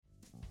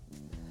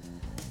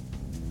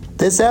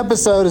This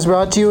episode is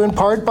brought to you in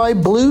part by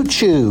Blue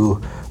Chew.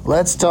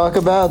 Let's talk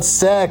about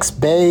sex,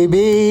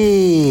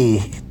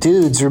 baby.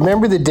 Dudes,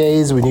 remember the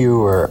days when you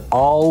were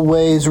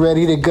always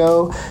ready to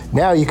go?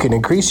 Now you can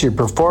increase your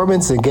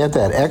performance and get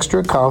that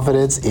extra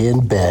confidence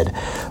in bed.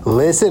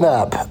 Listen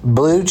up,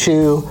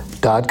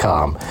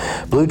 BlueChew.com.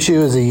 Blue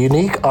Chew is a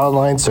unique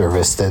online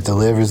service that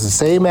delivers the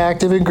same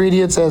active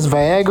ingredients as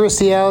Viagra,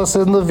 Cialis,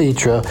 and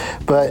Levitra,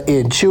 but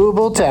in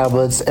chewable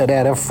tablets and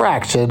at a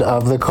fraction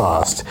of the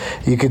cost.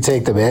 You can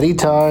take them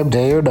anytime,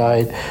 day or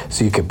night,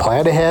 so you can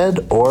plan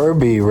ahead or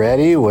be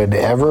ready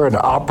whenever an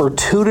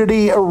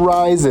opportunity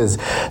arises.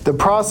 The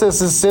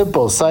process is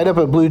simple. Sign up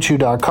at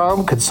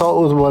BlueChew.com,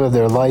 consult with one of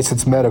their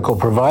licensed medical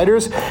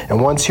providers, and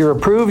once you're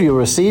approved, you'll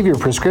receive your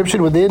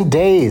prescription within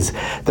days.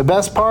 The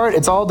best part,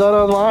 it's all done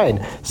online,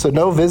 so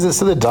no visits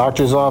to the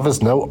doctor's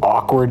office, no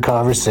awkward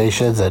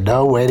conversations, and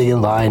no waiting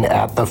in line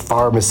at the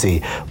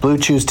pharmacy. Blue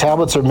Chew's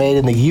tablets are made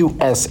in the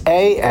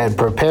USA and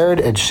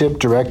prepared and shipped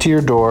direct to your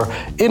door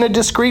in a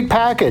discreet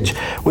package.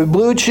 With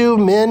Blue Chew,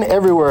 men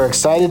everywhere are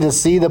excited to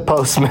see the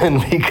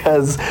postman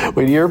because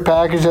when your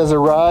package has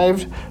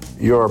arrived,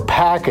 your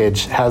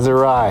package has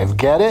arrived.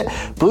 Get it?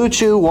 Blue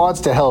Chew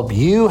wants to help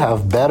you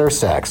have better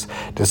sex.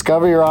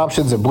 Discover your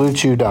options at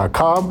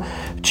BlueChew.com.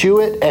 Chew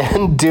it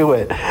and do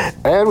it.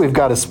 And we've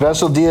got a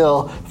special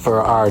deal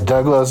for our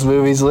Douglas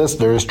Movies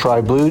listeners.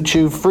 Try Blue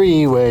Chew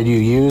free when you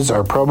use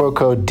our promo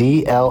code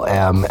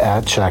DLM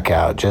at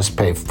checkout. Just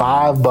pay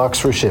 $5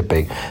 for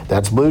shipping.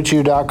 That's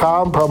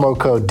BlueChew.com, promo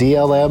code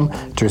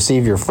DLM to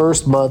receive your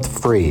first month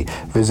free.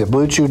 Visit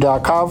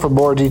BlueChew.com for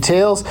more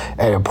details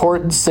and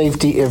important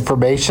safety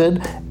information.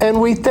 And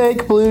we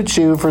thank Blue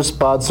Chew for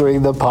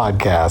sponsoring the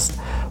podcast.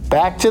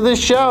 Back to the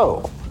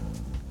show.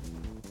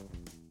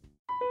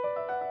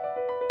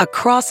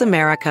 Across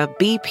America,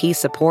 BP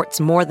supports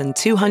more than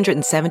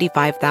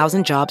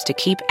 275,000 jobs to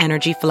keep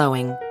energy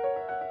flowing.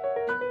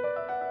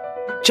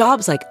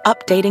 Jobs like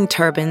updating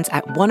turbines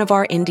at one of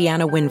our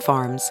Indiana wind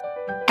farms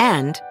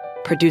and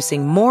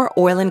producing more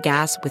oil and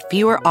gas with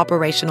fewer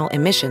operational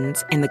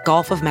emissions in the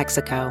Gulf of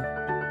Mexico.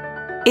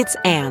 It's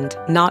and,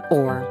 not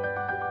or.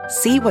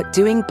 See what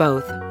doing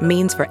both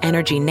means for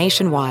energy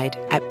nationwide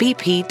at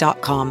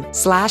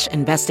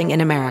bp.com/investing in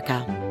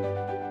America.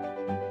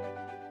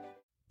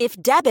 If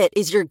debit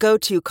is your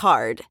go-to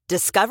card,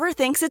 Discover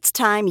thinks it's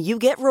time you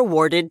get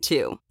rewarded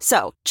too.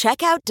 So,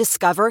 check out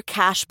Discover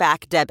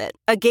Cashback Debit,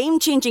 a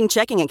game-changing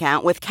checking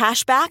account with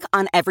cashback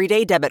on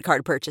everyday debit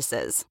card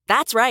purchases.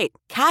 That's right,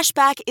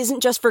 cashback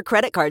isn't just for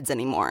credit cards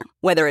anymore.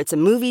 Whether it's a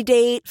movie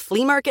date,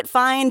 flea market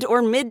find,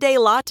 or midday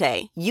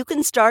latte, you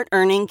can start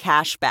earning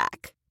cash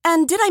back.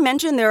 And did I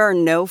mention there are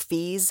no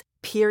fees,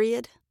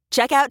 period?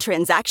 Check out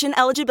transaction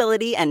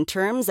eligibility and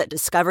terms at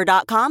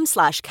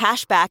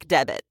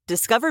discover.com/cashbackdebit.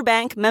 Discover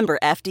Bank, member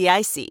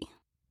FDIC.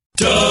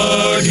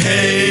 Doug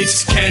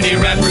hates candy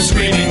wrappers,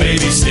 screaming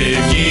baby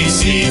sticky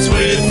seeds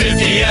with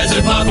 50 as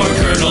in popcorn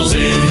kernels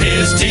in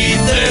his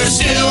teeth.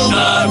 There's still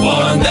not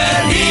one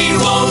that he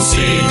won't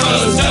see,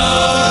 'cause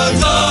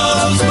Doug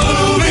loves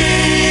movies.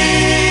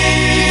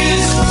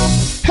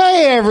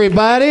 Hey,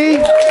 everybody.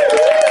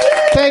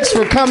 Thanks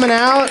for coming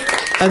out.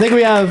 I think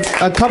we have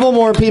a couple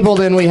more people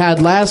than we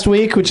had last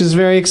week, which is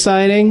very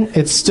exciting.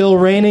 It's still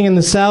raining in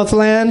the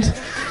Southland,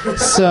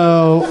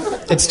 so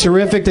it's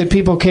terrific that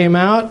people came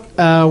out.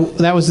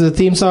 That was the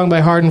theme song by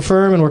Hard and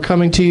Firm, and we're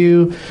coming to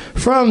you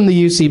from the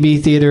UCB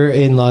Theater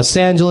in Los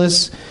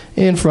Angeles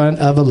in front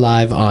of a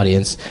live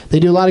audience.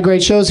 They do a lot of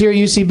great shows here at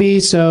UCB,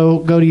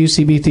 so go to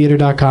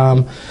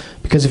ucbtheater.com,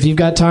 because if you've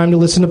got time to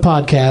listen to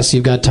podcasts,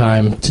 you've got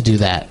time to do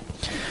that.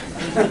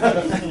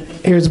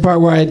 Here's the part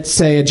where I'd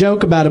say a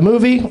joke about a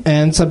movie,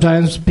 and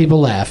sometimes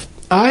people laugh.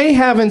 I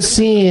haven't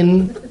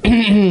seen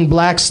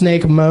Black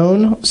Snake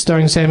Moan,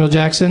 starring Samuel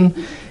Jackson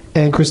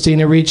and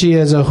Christina Ricci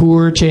as a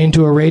whore chained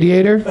to a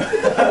radiator,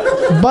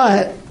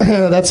 but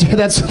that's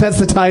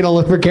the title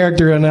of her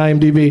character on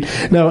IMDb.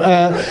 No,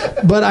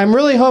 but I'm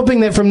really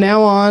hoping that from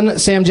now on,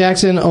 Sam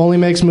Jackson only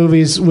makes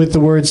movies with the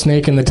word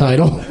snake in the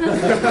title,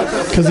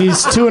 because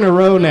he's 2 in a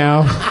row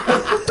now.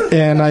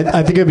 And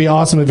I think it would be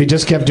awesome if he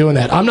just kept doing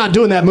that. I'm not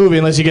doing that movie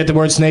unless you get the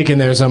word snake in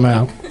there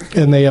somehow.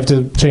 And they have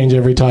to change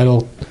every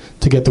title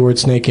to get the word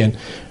snake in.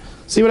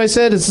 See what I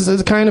said?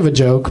 It's kind of a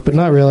joke, but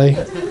not really.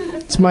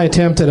 It's my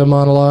attempt at a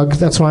monologue.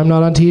 That's why I'm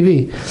not on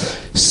TV.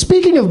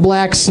 Speaking of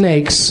black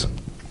snakes,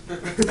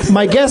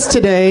 my guest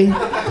today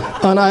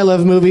on I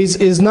Love Movies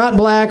is not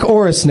black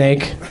or a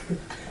snake.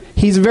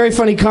 He's a very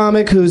funny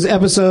comic whose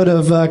episode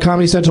of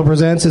Comedy Central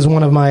Presents is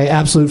one of my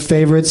absolute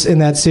favorites in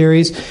that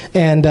series.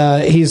 And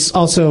he's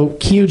also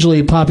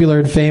hugely popular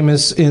and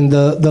famous in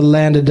the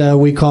land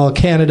we call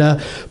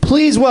Canada.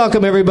 Please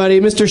welcome, everybody,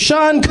 Mr.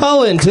 Sean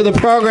Cullen to the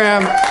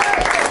program.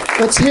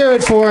 Let's hear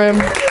it for him.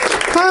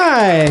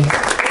 Hi.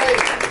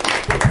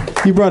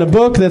 You brought a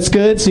book. That's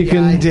good. So you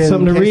can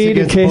something to read.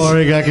 In case it gets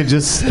boring, I could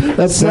just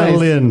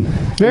settle in.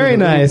 Very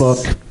nice. Book.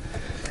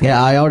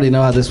 Yeah, I already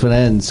know how this one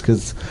ends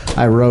because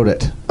I wrote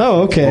it.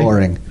 Oh, okay.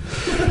 Boring.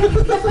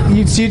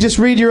 You just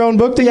read your own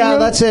book? Yeah,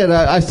 that's it.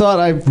 I thought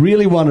I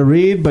really want to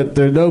read, but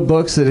there are no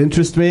books that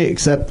interest me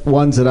except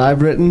ones that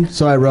I've written,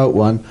 so I wrote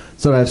one,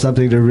 so I have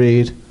something to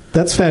read.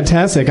 That's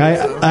fantastic.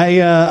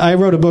 I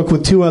wrote a book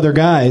with 2 other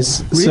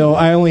guys, so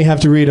I only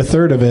have to read a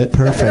third of it.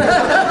 Perfect.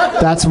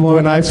 That's more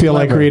when I feel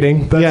like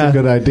reading. That's a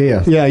good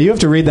idea. Yeah, you have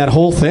to read that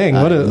whole thing.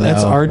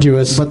 That's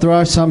arduous. But there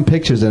are some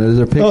pictures in it. Is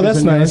there pictures? Oh,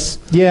 that's nice.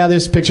 Yeah,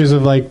 there's pictures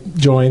of like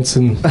joints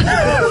and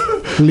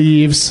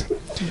leaves.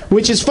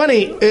 Which is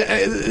funny.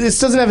 This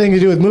doesn't have anything to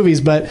do with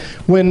movies, but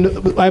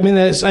I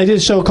did a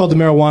show called The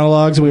Marijuana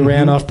Logs, and we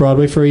ran off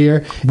Broadway for a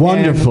year.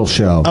 Wonderful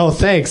show. Oh,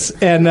 thanks.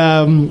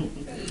 And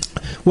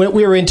when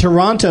we were in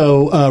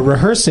Toronto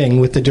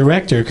rehearsing with the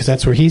director, because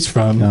that's where he's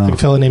from, a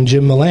fellow named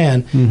Jim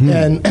Milan,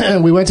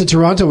 and we went to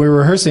Toronto, we were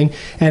rehearsing,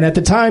 and at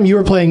the time you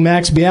were playing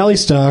Max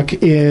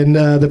Bialystock in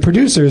The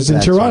Producers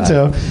in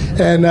Toronto,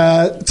 right.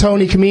 And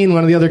Tony Kameen,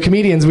 one of the other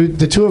comedians,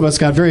 the 2 of us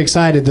got very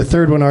excited. The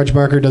third one, Arch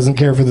Barker, doesn't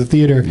care for the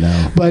theater.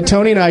 No. But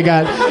Tony and I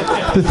got...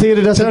 The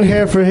theater doesn't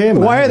care for him.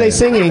 Why are they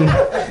singing?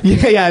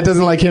 Yeah, it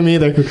doesn't like him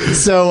either.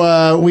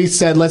 So we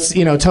said, let's,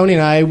 Tony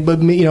and I,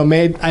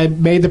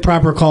 made the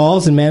proper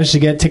calls and managed to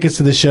get tickets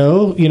to the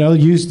show,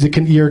 used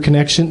your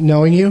connection,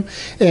 knowing you.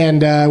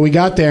 And we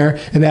got there,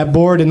 and that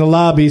board in the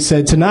lobby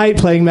said, tonight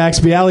playing Max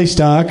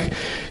Bialystock,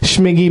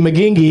 Schmiggy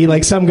McGingy,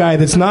 like some guy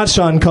that's not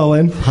Sean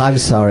Cullen. I'm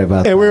sorry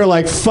about that. And we were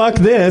like, fuck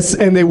this,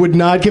 and they would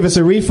not give us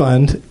a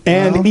refund.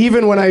 And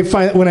even when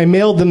I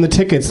mailed them the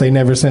tickets, they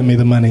never sent me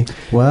the money.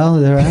 Well,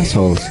 they're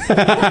assholes.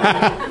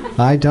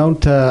 I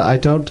don't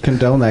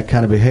condone that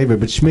kind of behavior,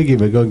 but Schmiggy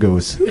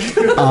McGungo's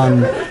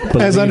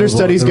as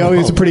understudies go,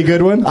 he's a pretty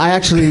good one. I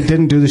actually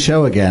didn't do the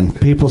show again.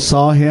 People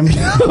saw him.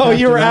 Oh,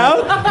 you were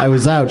out? I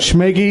was out.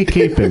 Schmiggy,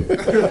 keep him.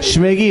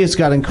 Schmiggy has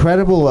got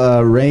incredible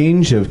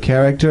range of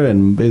character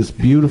and his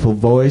beautiful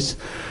voice.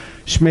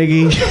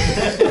 Schmiggy.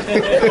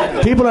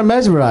 People are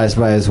mesmerized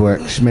by his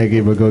work,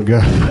 Schmiggy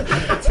McGungo.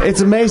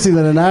 It's amazing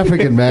that an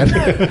African man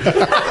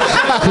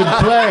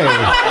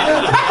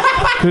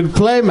could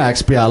play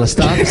Max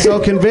Bialystock so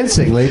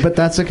convincingly, but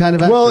that's the kind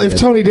of actor. Well, if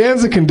Tony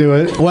Danza can do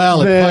it,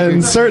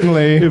 then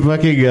certainly. If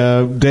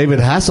fucking David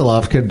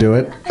Hasselhoff can do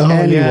it,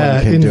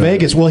 anyone can in do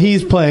Vegas. it. Well,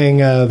 he's playing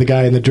the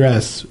guy in the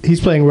dress.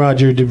 He's playing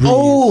Roger DeVries.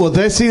 Oh,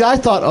 I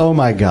thought, oh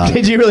my God.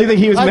 Did you really think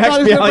he was Max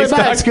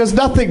Bialystock? Because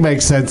nothing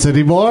makes sense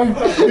anymore.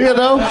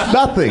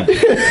 Nothing.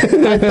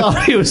 I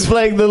thought he was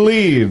playing the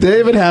lead.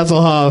 David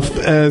Hasselhoff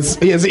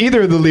as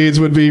either of the leads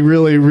would be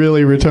really,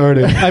 really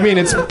retarded. I mean,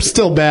 it's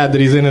still bad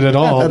that he's in it at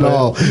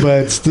all.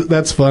 But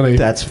that's funny.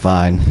 That's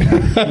fine.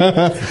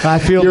 I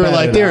feel you're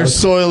like they're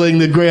soiling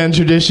the grand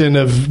tradition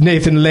of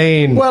Nathan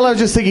Lane. Well, I was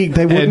just thinking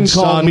they wouldn't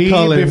call me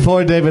Cullen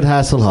before David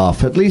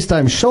Hasselhoff. At least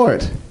I'm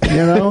short,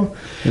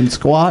 and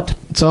squat.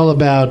 It's all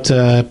about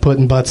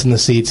putting butts in the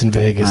seats in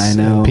Vegas. I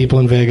know. And people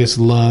in Vegas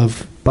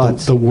love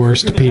butts. The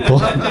worst people.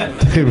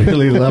 They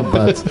really love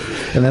butts.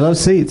 And they love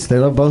seats. They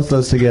love both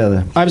those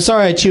together. I'm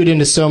sorry I chewed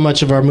into so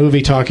much of our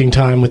movie talking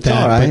time with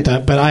that. All right.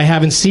 But I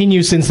haven't seen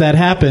you since that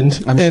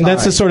happened. I'm sorry.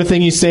 That's the sort of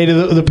thing you say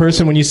to the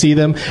person when you see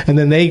them, and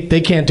then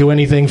they can't do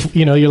anything.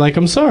 You're like,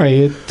 I'm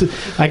sorry.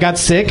 I got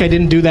sick. I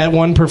didn't do that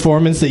one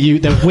performance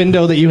that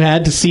window that you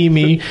had to see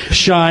me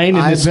shine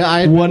in this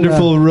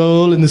wonderful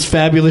role in this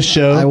fabulous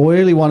show. I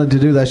really wanted to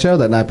do that show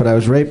that night, but I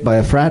was raped by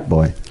a frat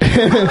boy.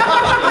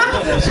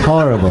 It's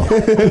horrible.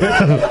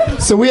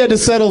 So we had to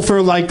settle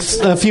for like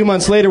a few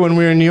months later when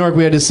we were in New York.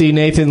 We had to see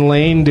Nathan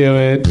Lane do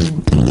it.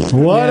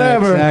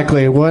 Whatever. Yeah,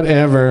 exactly.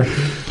 Whatever.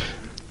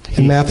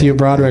 And Matthew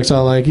Broderick's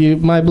all like, "You,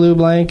 my blue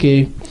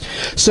blankie."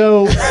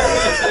 So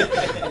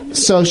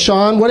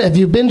Sean, what have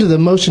you been to the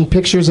motion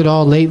pictures at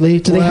all lately?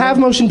 Do they have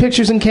motion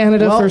pictures in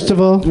Canada? First of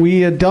all,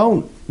 we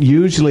don't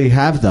usually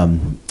have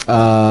them.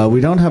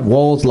 We don't have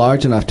walls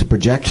large enough to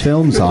project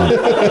films on.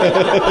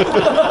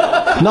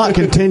 Not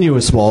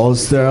continuous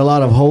walls. There are a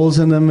lot of holes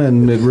in them,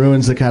 and it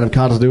ruins the kind of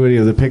continuity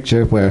of the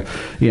picture where,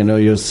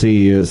 you'll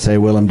see, say,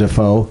 Willem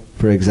Dafoe,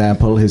 for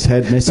example, his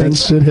head missing.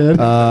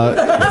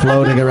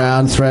 Floating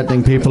around,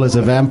 threatening people as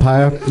a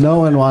vampire. No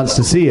one wants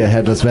to see a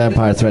headless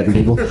vampire threaten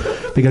people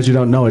because you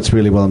don't know it's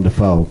really Willem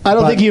Dafoe. I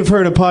don't think you've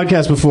heard a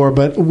podcast before,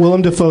 but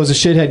Willem Dafoe as a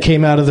shithead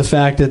came out of the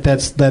fact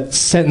that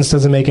sentence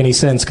doesn't make any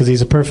sense because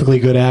he's a perfectly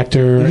good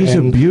actor. He's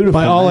a beautiful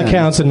by all man.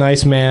 accounts, a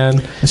nice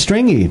man.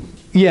 Stringy.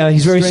 Yeah,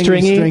 he's very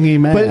stringy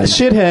man. But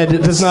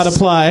shithead does not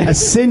apply. A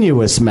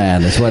sinuous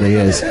man is what he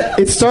is.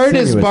 It started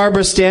as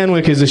Barbara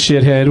Stanwyck as a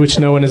shithead, which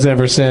no one has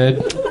ever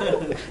said.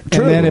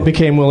 True. And then it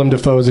became Willem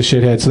Dafoe as a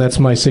shithead, so that's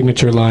my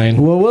signature line.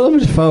 Well, Willem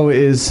Dafoe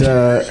is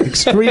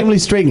extremely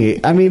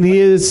stringy. I mean,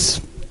 his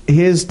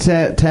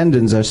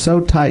tendons are so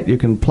tight you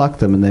can pluck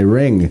them and they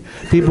ring.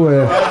 People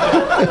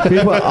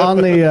on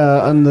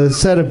the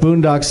set of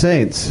Boondock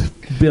Saints,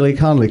 Billy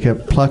Connolly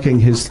kept plucking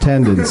his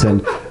tendons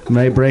and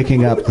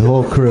breaking up the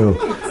whole crew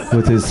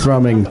with his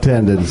thrumming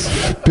tendons.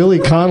 Billy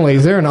Connolly,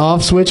 is there an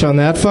off switch on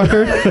that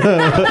fucker?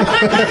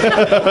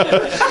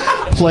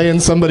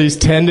 playing somebody's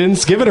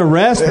tendons. Give it a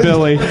rest,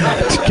 Billy.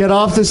 Get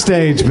off the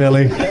stage,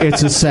 Billy.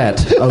 It's a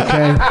set,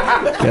 okay?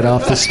 Get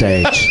off the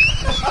stage.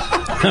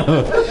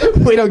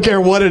 We don't care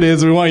what it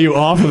is. We want you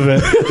off of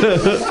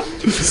it.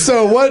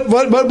 So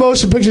what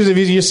motion pictures have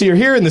you see? You're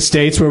here in the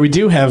States where we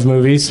do have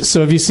movies. So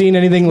have you seen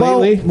anything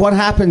lately? Well, what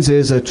happens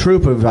is a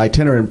troupe of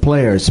itinerant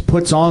players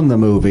puts on the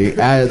movie.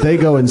 They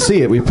go and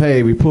see it. We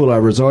pool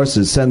our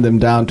resources, send them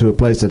down to a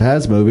place that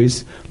has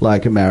movies,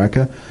 like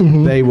America.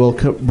 Mm-hmm. They will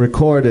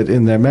record it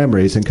in their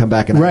memories and come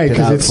back and act it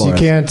out for us. Right, because you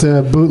can't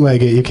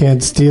bootleg it. You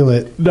can't steal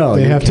it. No,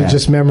 they have to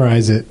just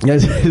memorize it.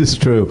 Yes, it's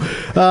true.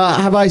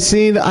 Have I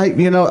seen?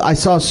 I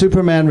saw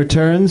Superman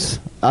Returns.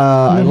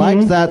 I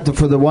liked that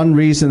for the one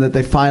reason that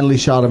they finally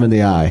shot him in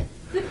the eye.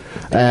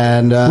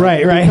 And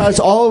right. Because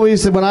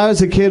always, when I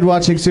was a kid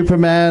watching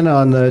Superman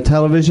on the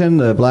television,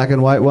 the black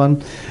and white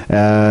one,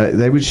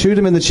 they would shoot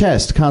him in the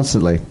chest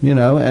constantly, but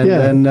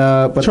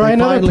Try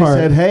they finally part.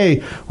 said,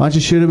 "Hey, why don't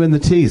you shoot him in the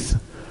teeth?"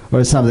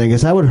 Or something,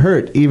 because that would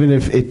hurt even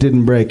if it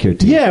didn't break your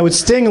teeth. Yeah, it would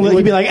sting a little.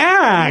 You'd be like,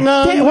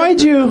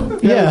 why'd you?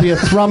 Yeah, it would be a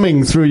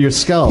thrumming through your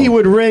skull. He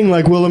would ring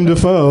like Willem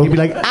Dafoe. He'd be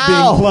like,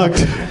 ow! Being plucked.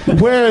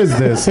 Where is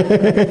this?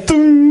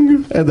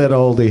 And then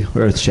all the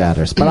earth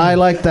shatters. But I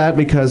like that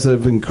because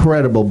of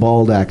incredible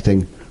bald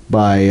acting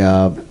by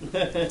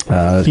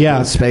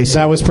Spacey.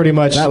 That was pretty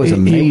much. That was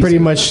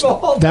amazing.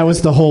 That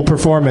was the whole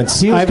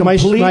performance. My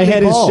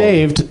head bald. is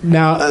shaved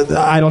now.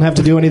 I don't have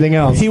to do anything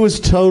else. He was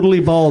totally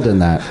bald in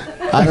that.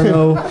 I don't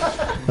know.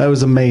 That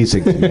was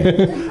amazing to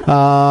me.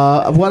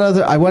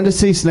 I went to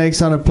see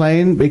Snakes on a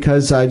Plane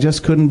because I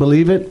just couldn't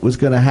believe it was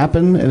going to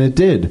happen, and it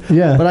did.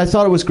 Yeah. But I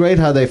thought it was great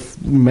how they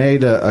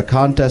made a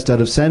contest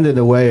out of sending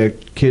away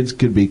kids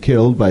could be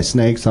killed by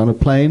snakes on a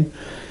plane.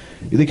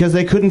 Because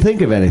they couldn't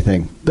think of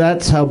anything.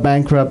 That's how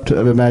bankrupt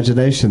of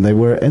imagination they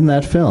were in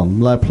that film.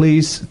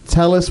 Please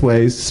tell us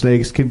ways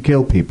snakes can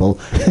kill people,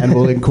 and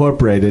we'll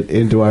incorporate it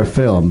into our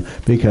film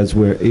because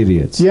we're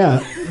idiots.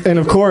 Yeah, and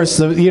of course,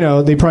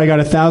 they probably got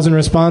 1,000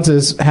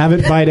 responses. Have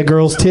it bite a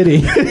girl's titty.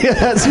 Yeah,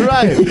 that's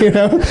right.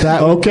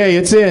 Okay,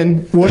 it's in.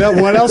 What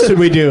else should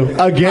we do?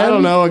 Again? I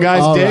don't know. A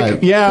guy's All dick.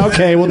 right. Yeah,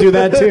 okay, we'll do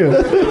that too.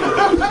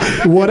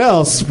 What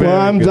else? Well,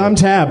 I'm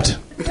tapped.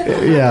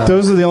 Yeah,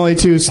 those are the only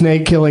two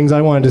snake killings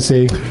I wanted to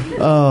see.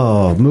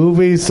 Oh,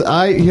 movies!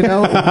 Movies.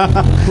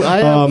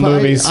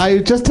 I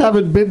just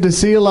haven't been to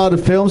see a lot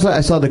of films. I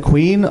saw The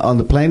Queen on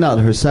the plane, not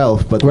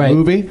herself, but the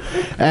movie,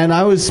 and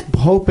I was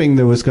hoping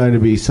there was going to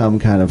be some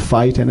kind of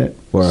fight in it.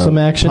 Or some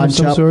action of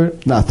some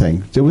sort?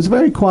 Nothing. It was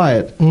very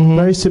quiet,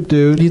 very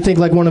subdued. Do you think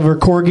like one of her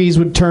corgis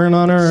would turn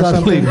on her or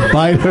suddenly something?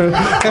 Bite her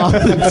on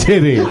the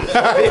titty,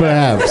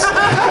 perhaps.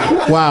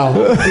 Wow.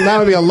 That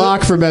would be a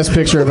lock for Best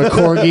Picture of a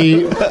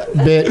corgi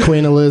bit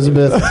Queen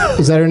Elizabeth.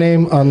 Is that her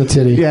name? On the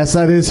titty. Yes,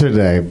 that is her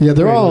name. Yeah,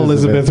 they're all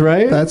Elizabeth,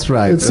 right? That's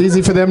right. It's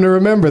easy for them to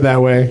remember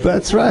that way.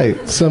 That's right.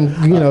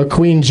 Some,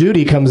 Queen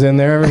Judy comes in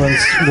there.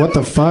 Everyone's, what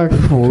the fuck?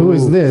 Who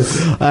is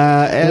this?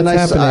 And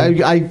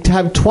I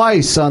have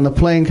twice on the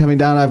plane coming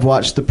down, I've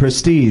watched The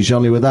Prestige,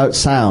 only without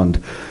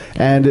sound.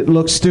 And it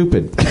looks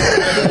stupid.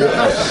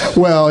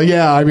 Well,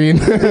 yeah, I mean...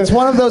 It's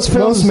one of those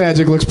films... Most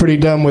magic looks pretty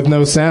dumb with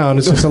no sound.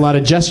 It's just a lot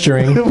of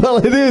gesturing. Well,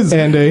 it is.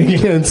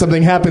 And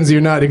something happens,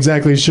 you're not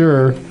exactly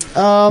sure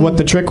what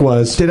the trick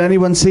was. Did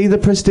anyone see The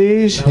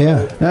Prestige?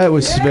 Yeah. It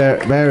was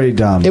very, very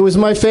dumb. It was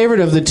my favorite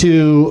of the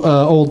two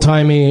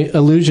old-timey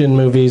illusion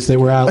movies that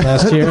were out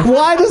last year.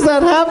 Why does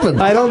that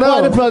happen? I don't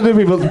know. Why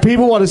do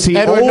people want to see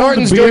Edward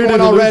Norton's doing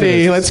one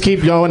already. illusionists? Let's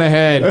keep going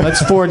ahead.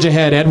 Let's forge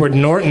ahead. Edward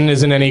Norton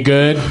isn't any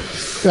good.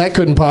 That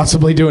couldn't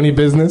possibly do any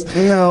business.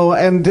 No,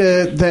 and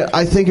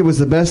I think it was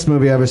the best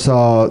movie I ever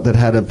saw that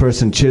had a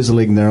person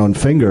chiseling their own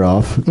finger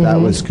off. That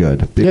was good.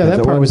 Because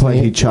that part was like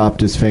neat. he chopped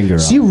his finger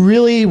off. So you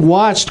really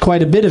watched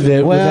quite a bit of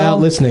it without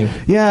listening.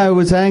 Yeah, I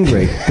was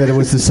angry that it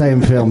was the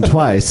same film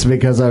twice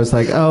because I was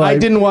like, I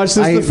didn't watch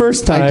this the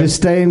first time. I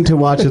disdained to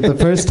watch it the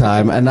first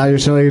time, and now you're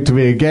showing it to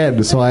me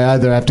again, so I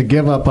either have to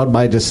give up on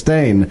my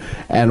disdain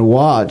and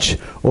watch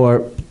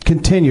or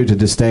continue to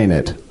disdain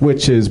it,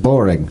 which is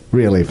boring,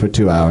 really, for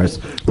 2 hours.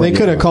 They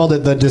could have called it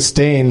The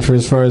Disdain, for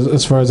as far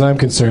as I'm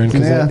concerned,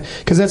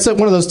 because that's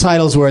one of those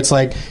titles where it's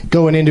like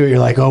going into it, you're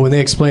like, when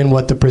they explain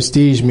what The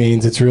Prestige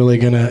means, it's really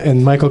gonna.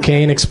 And Michael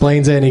Caine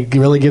explains it, and he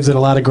really gives it a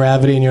lot of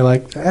gravity, and you're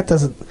like, that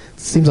doesn't.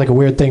 Seems like a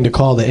weird thing to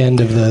call the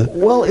end of the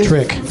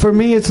trick. For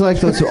me, it's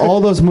like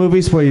all those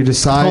movies where you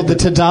decide...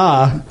 It's called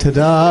the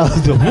ta-da.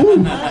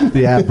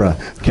 The abra.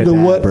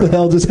 What the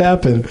hell just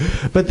happened?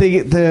 But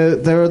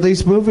there are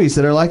these movies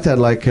that are like that,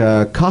 like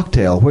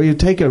Cocktail, where you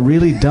take a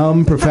really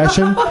dumb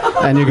profession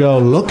and you go,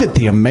 look at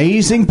the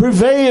amazing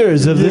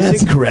purveyors of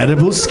this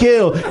incredible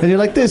skill. And you're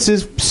like, this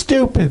is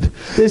stupid.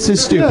 This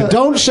is stupid. Yeah.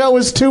 Don't show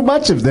us too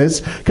much of this,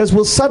 because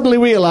we'll suddenly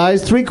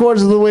realize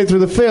 3/4 of the way through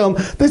the film,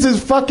 this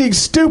is fucking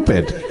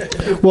stupid.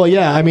 Well,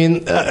 yeah, I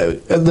mean,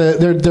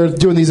 they're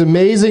doing these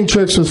amazing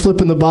tricks with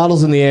flipping the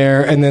bottles in the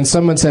air, and then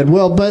someone said,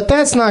 well, but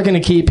that's not going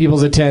to keep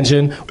people's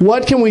attention.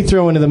 What can we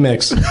throw into the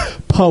mix?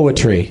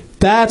 Poetry.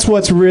 That's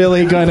what's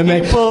really going to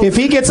make... If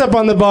he gets up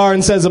on the bar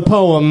and says a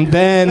poem,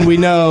 then we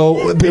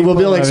know...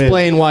 We'll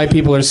explain why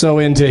people are so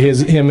into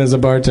him as a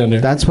bartender.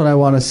 That's what I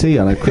want to see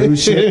on a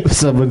cruise ship.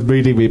 Someone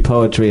reading me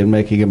poetry and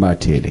making a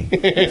martini.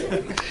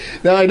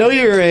 Now, I know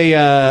you're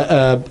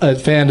a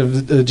fan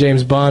of the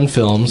James Bond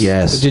films.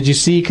 Yes. Did you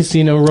see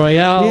Casino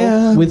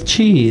Royale with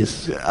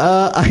cheese?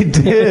 I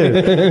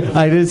did.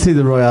 I did see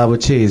the Royale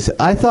with cheese.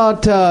 I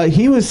thought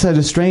he was such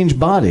a strange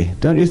body.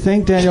 Don't you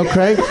think, Daniel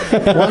Craig?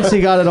 Once he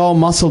got it all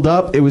muscled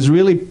up, it was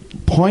really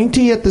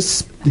pointy at the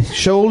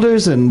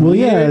shoulders and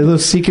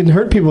he can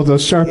hurt people with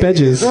those sharp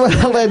edges.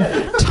 Well,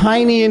 and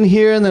tiny in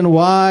here and then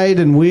wide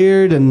and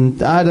weird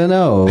and I don't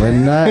know.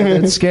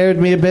 And it scared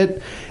me a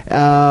bit.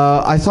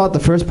 I thought the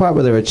first part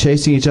where they were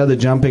chasing each other,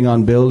 jumping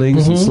on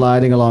buildings and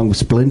sliding along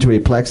splintery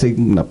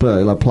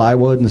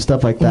plywood and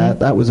stuff like that,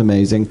 that was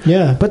amazing.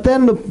 Yeah. But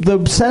then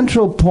the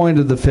central point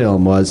of the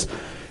film was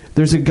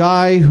there's a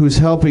guy who's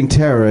helping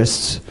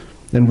terrorists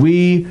and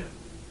we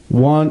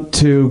want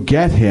to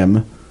get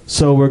him,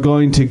 so we're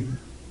going to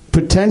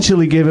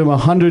potentially give him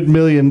 $100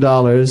 million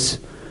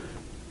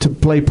to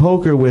play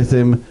poker with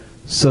him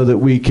so that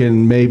we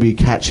can maybe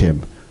catch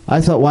him.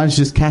 I thought, why don't you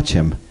just catch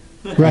him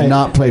and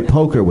not play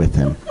poker with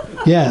him?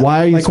 Yeah,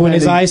 why are you when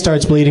his eye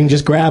starts bleeding,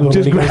 just grab him.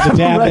 Just when he grab goes to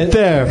dab him right it.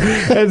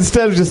 there.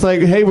 Instead of just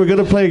like, hey, we're going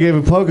to play a game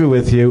of poker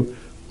with you,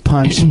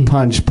 punch,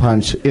 punch,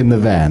 punch in the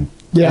van.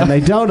 Yeah. And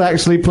they don't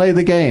actually play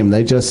the game.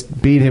 They just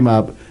beat him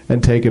up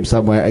and take him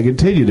somewhere and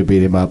continue to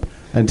beat him up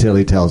until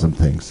he tells them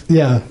things.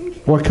 Yeah.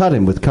 Or cut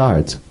him with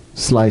cards.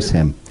 Slice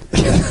him.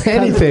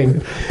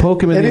 Anything.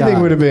 Poke him in the eye.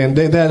 Anything would have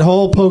been. That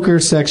whole poker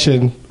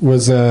section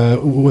was a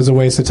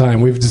waste of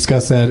time. We've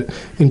discussed that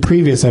in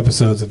previous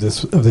episodes of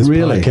this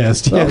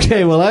podcast. Yeah.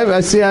 Okay, well,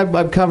 I see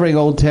I'm covering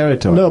old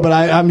territory. No, but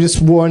I'm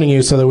just warning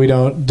you so that we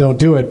don't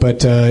do it,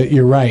 but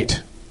you're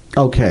right.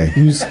 Okay.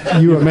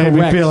 You made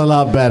me feel a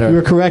lot better. You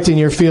were correct in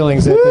your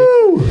feelings.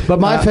 But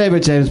my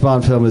favorite James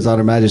Bond film is On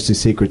Her Majesty's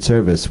Secret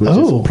Service, which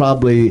is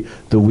probably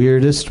the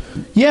weirdest.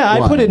 Yeah,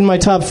 I put it in my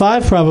top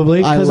 5 probably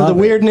because of the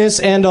weirdness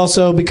and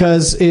also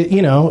because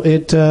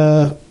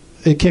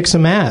it kicks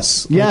some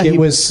ass. Yeah, like it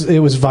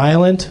was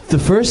violent. The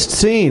first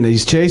scene,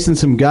 he's chasing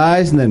some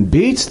guys and then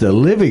beats the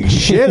living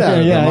shit out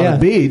of them on the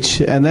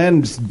beach, and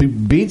then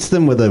beats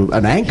them with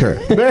an anchor.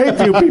 Very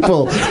few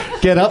people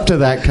get up to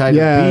that kind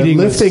of beating.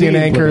 Lifting an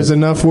anchor is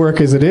enough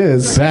work as it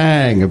is.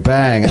 Bang,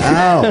 bang,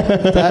 ow!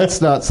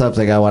 That's not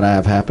something I want to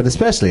have happen,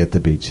 especially at the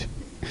beach.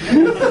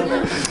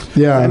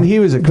 Yeah, and he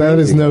was that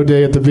is no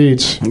day at the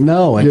beach.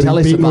 No, and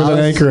Telly beaten with an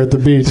anchor at the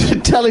beach.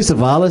 Telly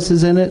Savalas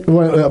is in it.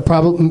 Well,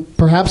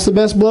 perhaps the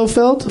best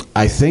Blofeld.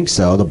 I think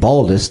so. The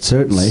baldest,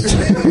 certainly.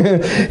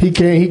 he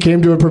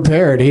came to it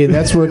prepared.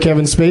 That's where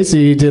Kevin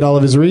Spacey did all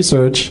of his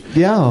research.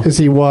 Yeah, because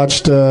he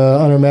watched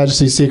On Her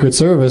Majesty's Secret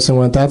Service and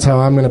went, "That's how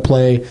I'm going to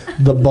play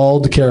the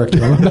bald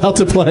character I'm about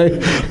to play."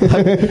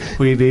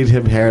 We need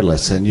him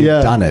hairless, and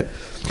you've done it.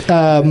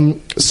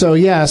 And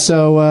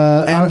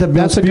the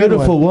that's a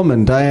beautiful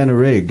woman, Diana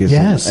Rigg.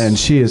 Yes, and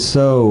she is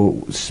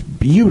so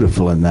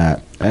beautiful in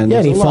that. And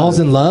he falls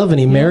in love and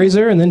he marries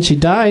her, and then she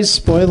dies.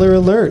 Spoiler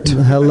alert.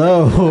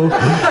 Hello.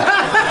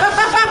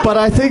 But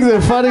I think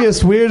the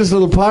funniest, weirdest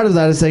little part of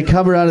that is they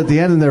come around at the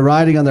end and they're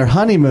riding on their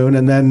honeymoon,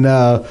 and then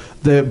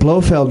the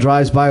Blofeld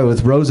drives by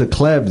with Rosa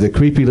Klebb, the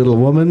creepy little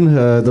woman,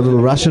 the little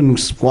Russian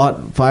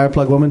squat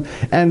fireplug woman,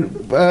 and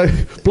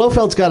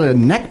Blofeld's got a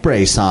neck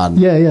brace on.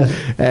 Yeah.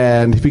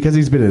 And because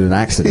he's been in an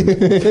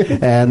accident,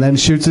 and then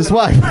shoots his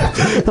wife.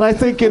 And I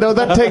think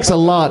that takes a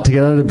lot to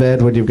get out of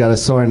bed when you've got a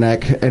sore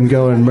neck and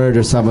go and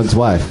murder someone's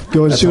wife.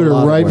 Go and shoot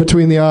her right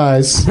between the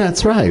eyes.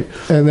 That's right.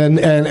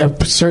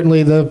 And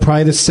certainly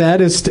probably the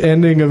saddest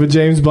ending of a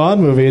James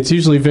Bond movie. It's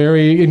usually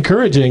very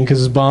encouraging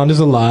because Bond is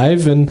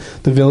alive and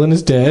the villain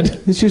is dead.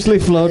 He's usually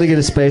floating in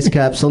a space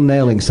capsule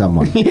nailing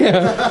someone.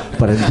 Yeah.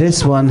 But in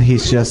this one,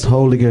 he's just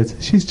holding it.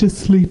 She's just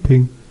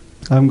sleeping.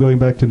 I'm going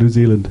back to New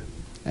Zealand.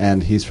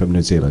 And he's from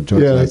New Zealand.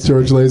 George Lazenby.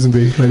 George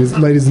Lazenby,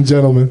 ladies and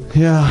gentlemen.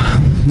 Yeah.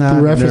 The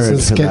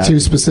references get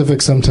too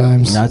specific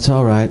sometimes. That's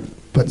all right.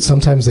 But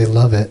sometimes they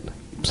love it.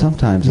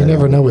 Sometimes you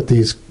never know with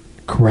these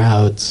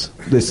crowds.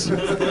 This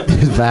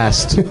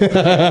vast,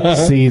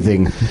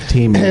 seething,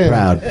 teeming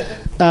crowd.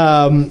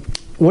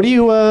 What do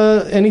you?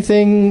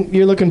 Anything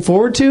you're looking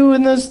forward to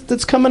in this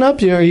that's coming up?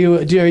 Do you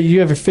have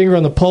your finger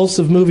on the pulse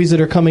of movies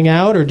that are coming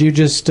out, or do you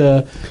just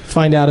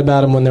find out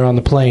about them when they're on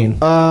the plane?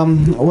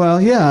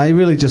 Well, yeah, I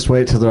really just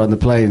wait till they're on the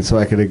plane so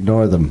I can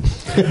ignore them.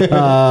 There's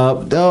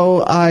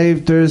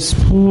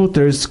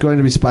going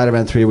to be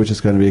Spider-Man 3, which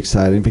is going to be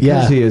exciting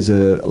because he is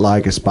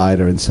like a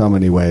spider in so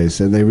many ways,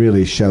 and they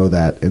really show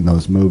that in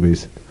those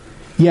movies.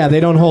 Yeah, they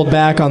don't hold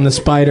back on the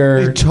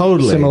spider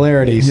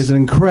similarities. There's an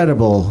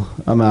incredible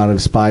amount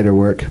of spider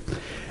work in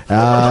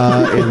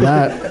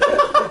that,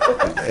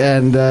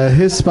 and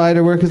his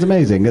spider work is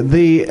amazing. But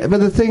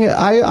the thing,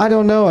 I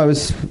don't know. I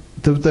was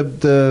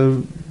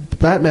the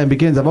Batman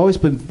Begins,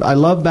 I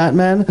love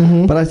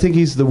Batman, but I think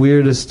he's the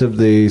weirdest of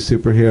the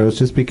superheroes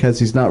just because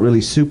he's not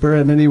really super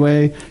in any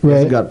way. He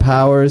hasn't got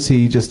powers.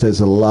 He just has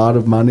a lot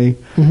of money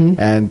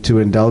and to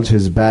indulge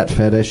his bat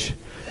fetish.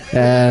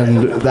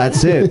 And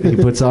that's it. He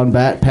puts on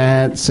bat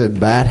pants and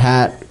bat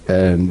hat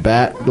and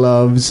bat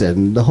gloves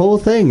and the whole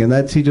thing,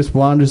 and he just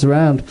wanders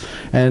around,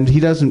 and he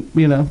doesn't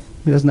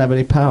have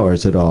any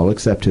powers at all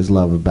except his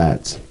love of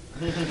bats.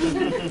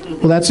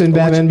 Well, that's in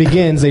Batman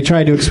Begins. They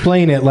tried to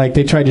explain it, like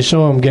they tried to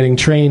show him getting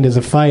trained as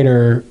a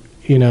fighter,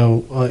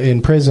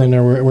 in prison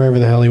or wherever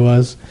the hell he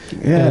was.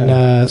 Yeah.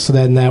 And so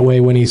then that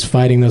way, when he's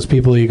fighting those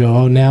people, you go,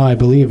 "Oh, now I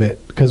believe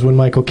it." Because when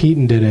Michael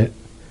Keaton did it,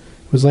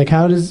 was like,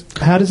 how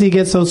does he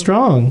get so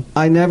strong?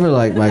 I never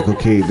liked Michael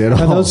Keaton at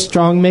all. Are those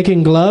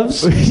strong-making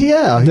gloves?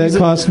 Yeah. That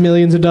cost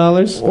millions of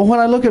dollars? Well, when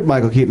I look at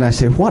Michael Keaton, I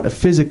say, what a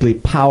physically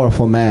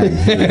powerful man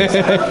he is.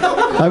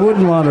 I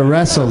wouldn't want to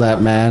wrestle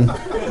that man.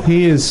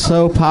 He is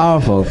so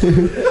powerful.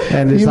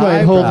 And his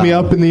might hold me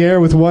up in the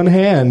air with one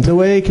hand. The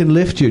way he can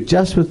lift you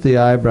just with the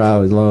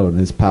eyebrow alone,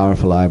 his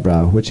powerful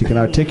eyebrow, which he can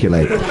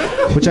articulate,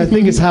 which I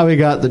think is how he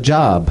got the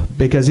job,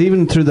 because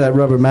even through that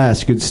rubber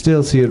mask, you could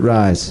still see it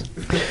rise.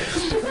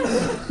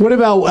 What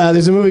about,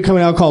 there's a movie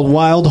coming out called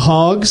Wild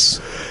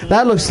Hogs.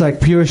 That looks like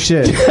pure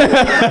shit.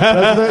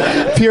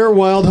 Pure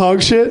wild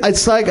hog shit?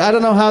 It's like, I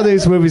don't know how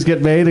these movies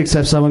get made,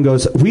 except someone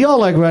goes, we all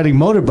like riding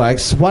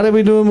motorbikes, why don't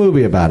we do a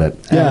movie about it?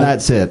 Yeah. And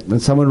that's it.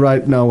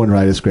 And no one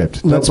write a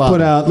script. Let's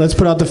put out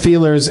the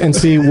feelers and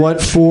see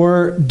what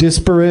 4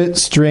 disparate,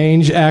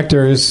 strange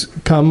actors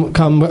come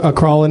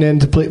crawling in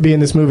to be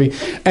in this movie.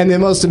 And the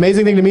most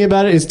amazing thing to me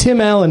about it is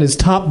Tim Allen is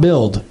top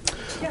billed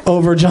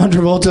over John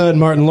Travolta and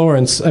Martin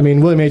Lawrence. I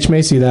mean, William H.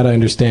 Macy, that I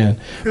understand,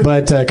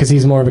 but because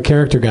he's more of a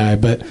character guy.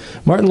 But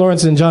Martin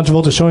Lawrence and John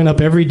Travolta showing up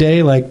every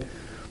day, like,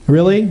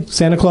 really?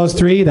 Santa Claus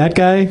 3, that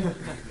guy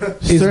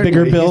is certainly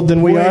bigger build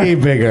than we are? Way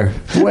bigger.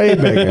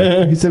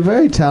 He's a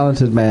very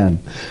talented man.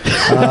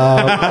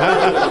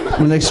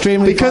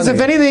 Extremely because funny.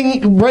 if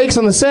anything breaks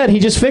on the set, he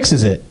just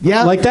fixes it.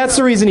 Yeah. Like, that's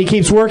the reason he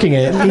keeps working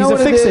it. He's a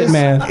fix-it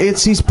man.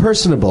 He's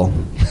personable.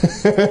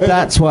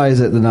 That's why he's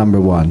at the number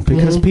one.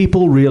 Because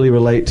people really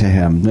relate to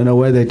him in a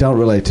way they don't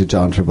relate to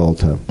John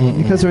Travolta.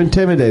 Because they're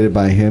intimidated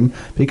by him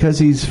because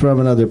he's from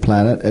another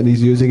planet and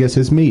he's using us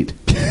as meat.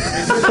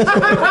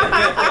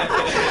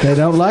 They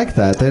don't like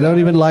that. They don't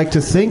even like to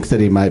think that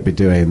he might be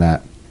doing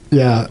that.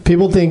 Yeah,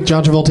 people think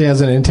John Travolta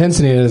has an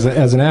intensity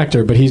as an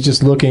actor, but he's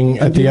just looking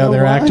at the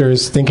other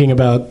actors, thinking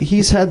about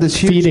he's had this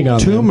huge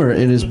tumor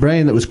in his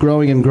brain that was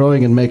growing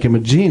and making him a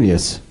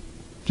genius.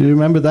 Do you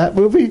remember that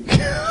movie?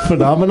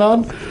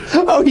 Phenomenon?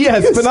 Oh,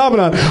 yes,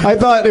 Phenomenon. I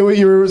thought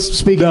you were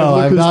speaking of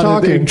Look Who's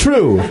Talking.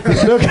 True.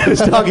 Look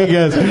Who's Talking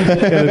as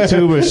a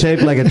tumor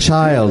shaped like a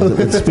child that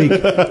would speak.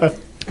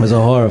 It was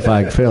a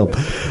horrifying film.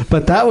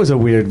 But that was a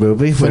weird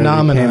movie.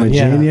 Phenomenon, where he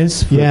became a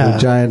genius with a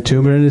giant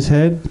tumor in his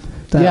head.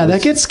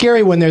 That gets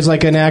scary when there's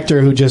like an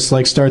actor who just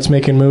like starts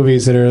making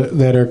movies that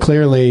are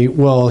clearly,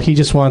 well, he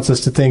just wants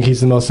us to think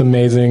he's the most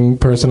amazing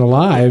person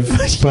alive,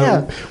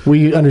 but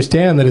we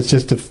understand that it's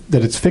just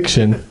that it's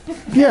fiction.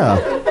 Yeah,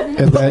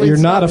 and that you're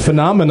not a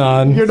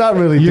phenomenon. You're not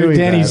really. You're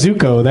Danny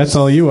Zuko. That's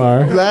all you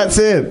are. That's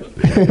it.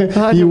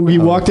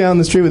 you walk down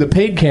the street with a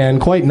paint can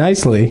quite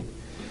nicely,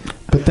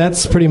 but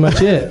that's pretty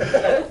much it.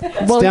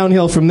 It's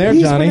downhill from there,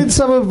 Johnny. He's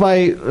been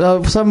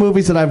in some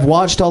movies that I've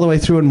watched all the way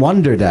through and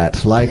wondered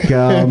at, like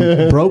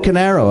Broken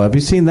Arrow. Have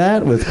you seen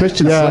that with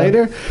Christian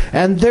Slater?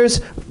 And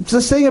there's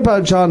the thing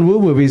about John Woo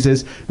movies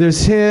is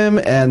there's him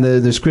and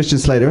there's Christian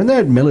Slater, and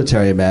they're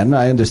military men.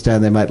 I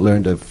understand they might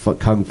learn to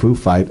kung fu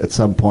fight at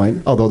some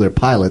point, although they're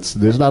pilots.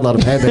 There's not a lot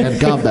of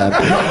hand-to-hand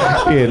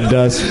combat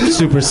in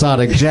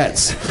supersonic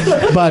jets.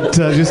 But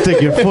just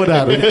stick your foot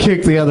out and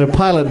kick the other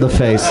pilot in the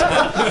face.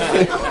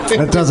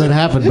 That doesn't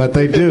happen, but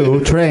they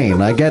do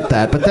train. I get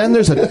that. But then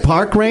there's a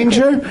park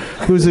ranger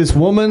who's this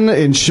woman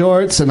in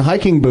shorts and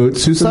hiking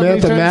boots who's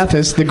Samantha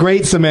Mathis, the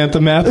great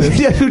Samantha Mathis.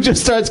 Yeah, who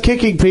just starts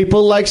kicking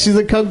people like she's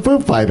a kung fu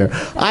fighter.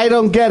 I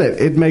don't get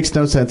it. It makes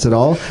no sense at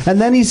all.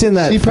 And then he's in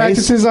that. She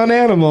practices on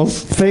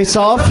animals. Face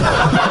Off.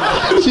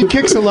 She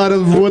kicks a lot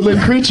of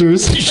woodland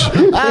creatures.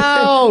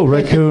 Ow!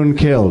 Raccoon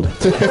killed.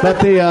 But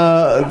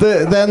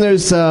then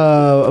there's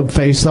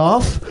Face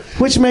Off,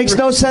 which makes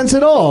no sense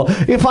at all.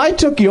 If I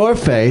took your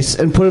face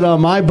and put it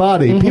on my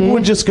body, people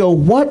would just go,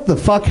 what the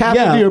fuck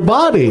happened to your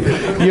body?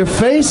 Your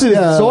face is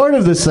sort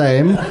of the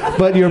same,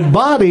 but your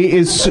body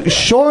is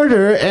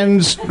shorter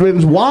and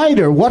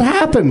wider. What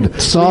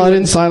happened? Saw it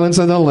in Silence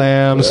of the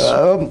Lambs.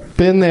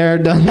 Been there,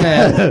 done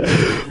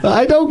that.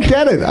 I don't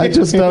get it. I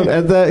just don't.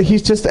 And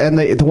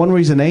the one where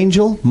he's an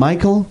angel,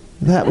 Michael,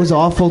 that was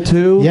awful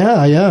too.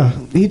 Yeah.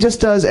 He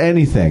just does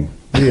anything.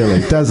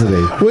 really, doesn't he?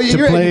 Well,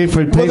 to pay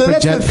for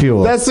jet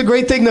fuel. That's the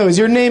great thing, though, is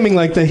you're naming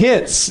like the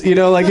hits. You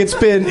know, like it's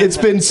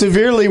been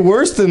severely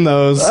worse than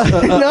those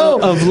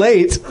of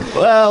late.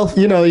 Well,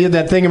 you know, you had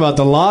that thing about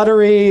the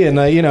lottery and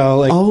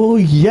like oh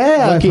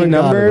yeah, lucky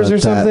numbers or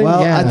something.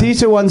 Well,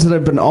 these are ones that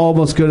have been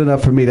almost good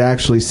enough for me to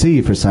actually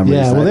see for some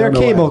reason. Yeah, well, they're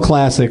cable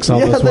classics. All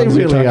those ones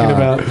you're talking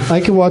about. I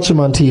can watch them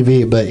on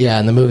TV, but yeah,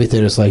 in the movie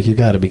theater, it's like you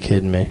got to be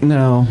kidding me.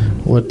 No,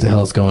 what the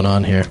hell's going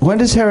on here? When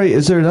does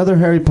Is there another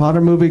Harry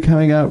Potter movie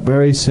coming out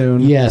very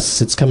soon?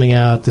 Yes, it's coming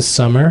out this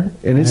summer,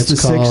 and it's the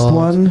sixth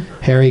one.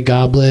 Harry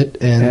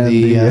Goblet and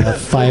the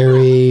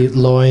fiery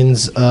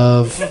loins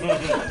of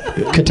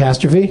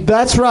Catastrophe.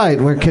 That's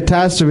right, where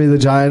Catastrophe, the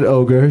giant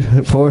ogre,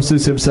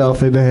 forces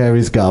himself into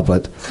Harry's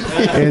goblet.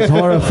 It's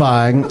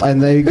horrifying,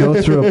 and they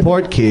go through a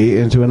portkey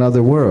into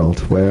another world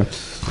where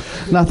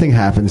nothing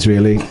happens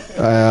really,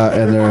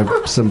 and there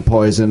are some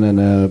poison and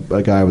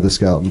a guy with a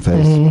skeleton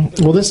face.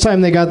 Mm-hmm. Well, this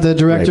time they got the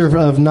director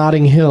of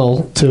Notting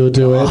Hill to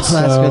do it. That's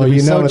going to be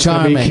so charming. It's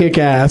going to be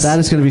kick-ass. That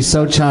is going to be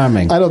so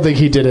charming. I don't think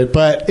he did it,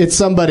 but it's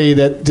somebody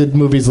that did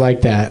movies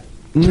like that.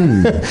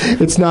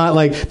 It's not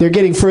like they're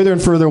getting further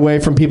and further away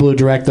from people who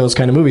direct those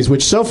kind of movies,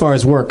 which so far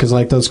has worked because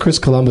like those Chris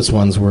Columbus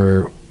ones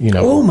were,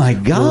 oh my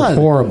God,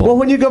 horrible. Well,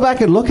 when you go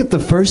back and look at the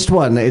first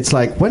one, it's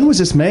like, when was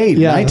this made?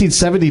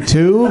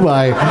 1972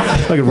 by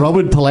like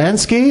Roman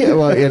Polanski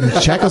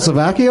in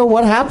Czechoslovakia.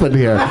 What happened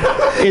here?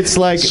 It's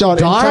like shot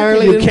dark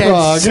entirely and you in can't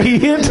Prague. see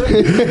it,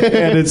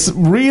 and it's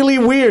really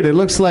weird. It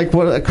looks like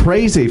what a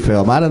crazy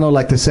film. I don't know,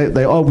 like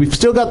we've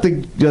still got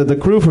the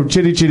crew from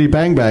Chitty Chitty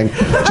Bang Bang.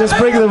 Just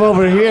bring them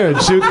over here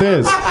and shoot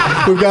this.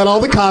 We've got all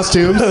the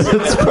costumes.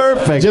 It's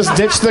perfect. Just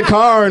ditch the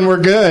car and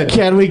we're good.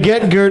 Can we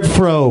get Gert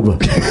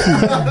Frobe?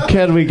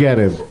 Can we get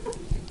him?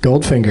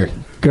 Goldfinger.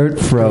 Gert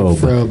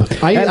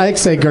Frobe. I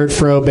say Gert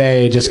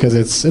Frobe just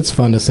because it's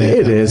fun to say.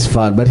 It is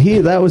fun, but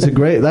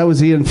that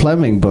was Ian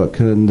Fleming book,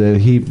 and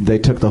they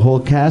took the whole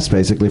cast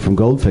basically from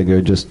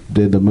Goldfinger, just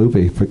did a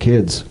movie for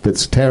kids that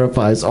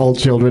terrifies all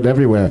children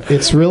everywhere.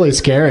 It's really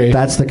scary.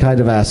 That's the kind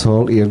of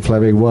asshole Ian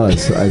Fleming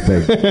was, I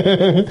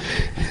think.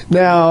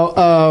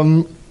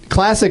 Now,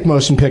 classic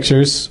motion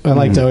pictures, I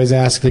like to always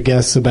ask the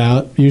guests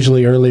about,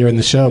 usually earlier in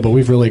the show, but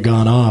we've really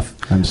gone off.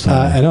 I'm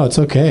sorry. I know, it's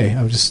okay.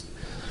 I'm just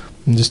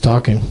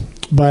talking.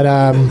 But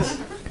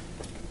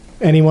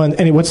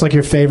what's like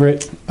your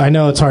favorite? I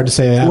know it's hard to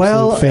say.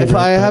 Favorite, if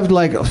I have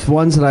like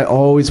ones that I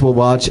always will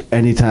watch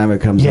anytime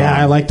it comes on. Yeah,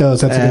 I like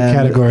those. That's a good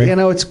category.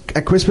 It's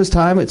at Christmas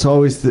time. It's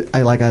always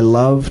I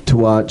love to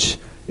watch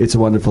It's a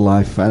Wonderful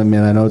Life. I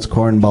mean, I know it's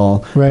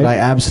cornball, right. But I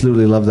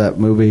absolutely love that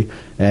movie.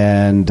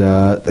 And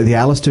the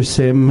Alistair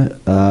Sim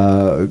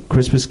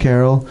Christmas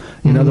Carol,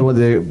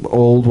 the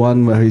old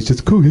one where he's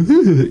just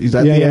he's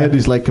at the end.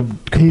 He's like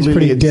he's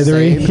pretty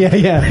dithery.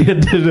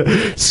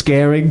 Yeah.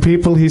 Scaring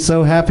people. He's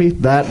so happy.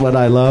 That one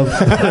I love.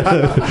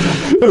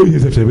 Oh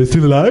yes, I'm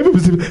still alive.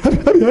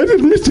 I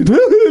didn't miss it.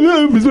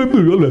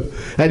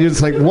 And you're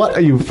just like, what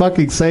are you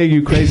fucking saying,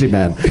 you crazy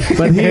man?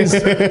 But he's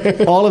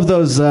all of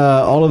those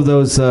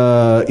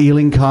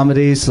Ealing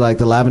comedies like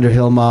the Lavender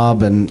Hill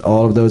Mob and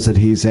all of those that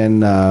he's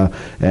in.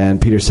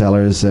 And Peter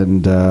Sellers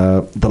and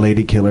the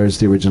Lady Killers,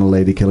 the original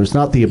Lady Killers,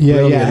 not the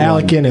brilliant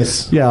Alec one.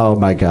 Guinness. Yeah, oh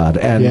my God,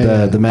 and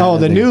the man. Oh,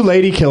 the new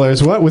Lady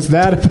Killers. What was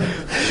that?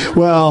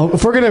 Well,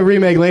 if we're gonna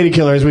remake Lady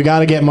Killers, we got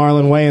to get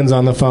Marlon Wayans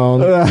on the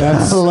phone.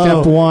 That's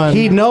step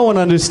one. No one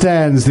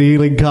understands the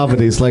Ealing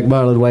comedies like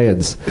Marlon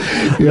Wayans.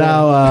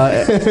 Now,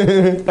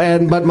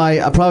 but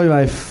probably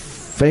my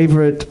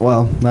favorite,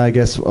 I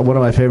guess one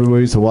of my favorite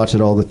movies to watch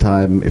it all the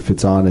time if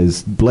it's on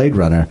is Blade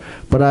Runner.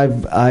 But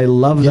I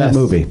love that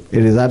movie.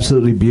 It is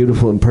absolutely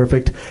beautiful and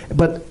perfect.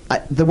 But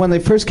when they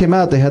first came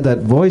out, they had that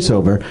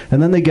voiceover,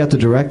 and then they got the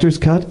director's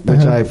cut,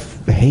 which I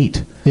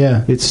hate.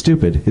 Yeah. It's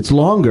stupid. It's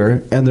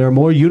longer, and there are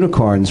more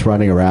unicorns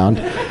running around.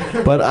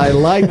 But I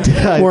liked...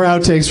 more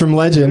outtakes from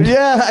Legend.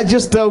 Yeah, I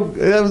just don't...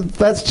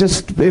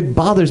 it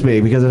bothers me,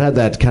 because it had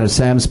that kind of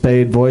Sam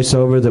Spade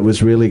voiceover that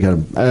was really kind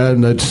of...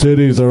 And the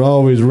cities are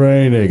always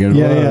raining,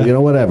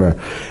 and whatever.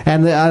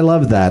 And I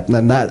love that.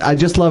 And I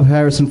just love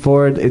Harrison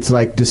Ford. It's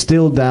like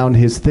distilled down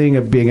his thing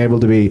of being able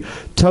to be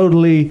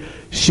totally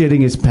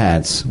shitting his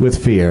pants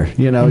with fear.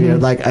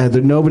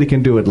 Nobody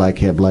can do it like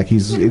him. Like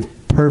he's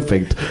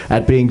perfect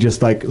at being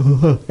just like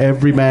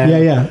every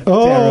man.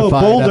 Oh,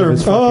 Boulder.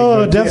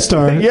 Oh, Death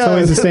Star. It's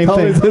always the same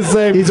thing. The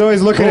same. He's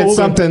always looking at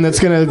something that's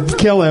going to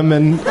kill him,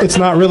 and it's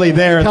not really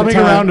there at coming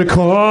the time. Around a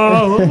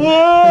corner.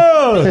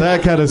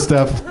 That kind of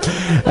stuff.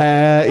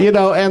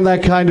 And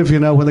that kind of,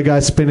 when the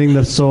guy's spinning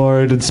the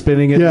sword and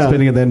spinning it and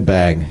spinning it, then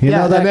bang.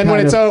 And then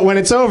when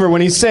it's over,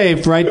 when he's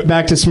saved, right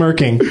back to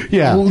smirking.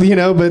 Yeah.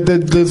 But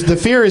the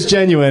fear is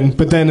genuine,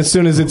 but then as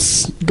soon as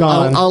it's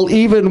gone. I'll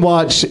even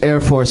watch Air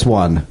Force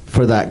One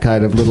for that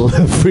kind of little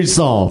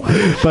frisson.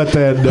 But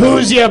then...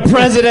 Who's your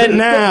president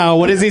now?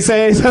 What does he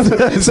say?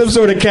 Some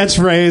sort of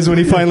catchphrase when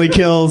he finally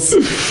kills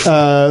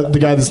the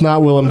guy that's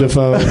not Willem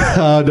Dafoe.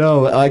 Oh,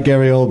 no.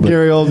 Gary Oldman.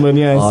 Gary Oldman,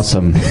 yes.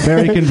 Awesome.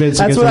 Very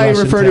convincing. That's what I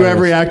refer to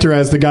every actor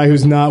as, the guy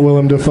who's not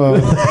Willem Dafoe.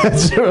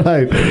 That's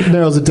right.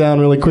 Narrows it down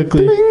really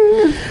quickly.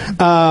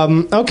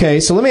 Okay,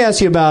 so let me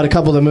ask you about a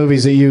couple of the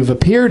movies that you've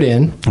appeared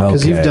in,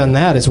 because you've done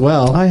that as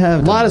well. I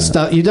have a lot of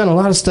stuff. You've done a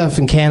lot of stuff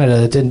in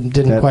Canada that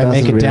didn't quite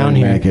make it really down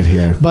here. Make it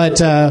here.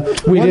 But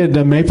we did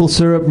Maple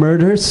Syrup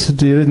Murders. You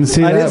didn't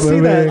see that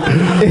movie?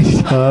 I didn't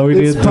see that.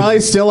 It's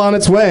probably still on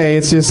its way.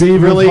 It's just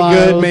really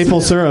good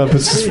maple syrup.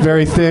 It's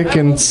very thick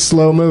and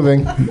slow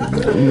moving.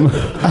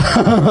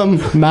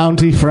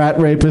 Mountie frat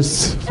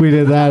rapists. We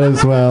did that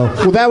as well.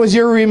 Well, that was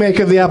your remake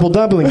of the Apple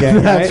Dumpling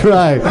Gang, That's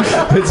right.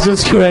 It's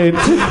just great.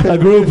 A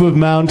group of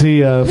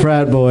Mountie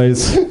frat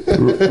boys.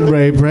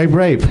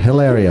 Rape.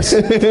 Hilarious.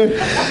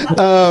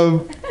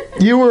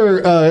 You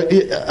were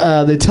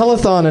the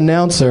telethon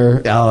announcer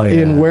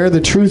in Where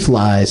the Truth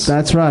Lies.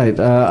 That's right.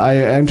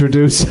 I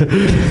introduced.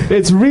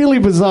 It's really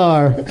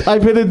bizarre.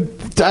 I've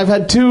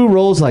had two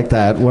roles like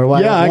that. Where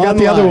I got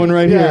the other one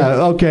right here.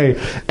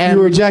 Okay. And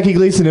you were Jackie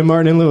Gleason in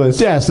Martin and Lewis.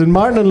 Yes, in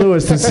Martin and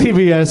Lewis, the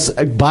CBS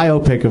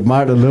biopic of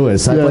Martin and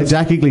Lewis. I play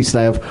Jackie Gleason.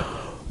 I have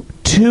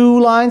 2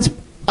 lines.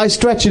 I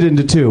stretch it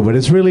into 2, but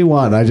it's really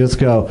 1. I just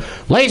go,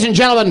 ladies and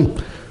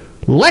gentlemen,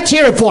 let's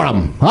hear it for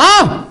him.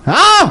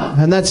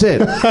 And that's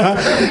it.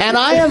 And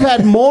I have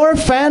had more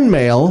fan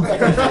mail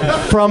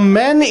from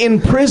men in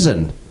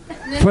prison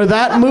for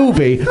that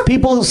movie.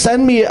 People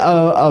send me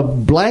a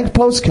blank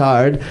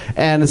postcard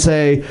and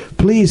say,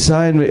 please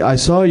sign me. I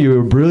saw you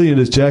were brilliant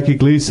as Jackie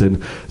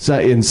Gleason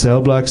in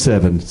Cell Block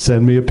 7.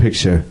 Send me a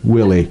picture.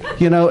 Willie.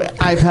 You know,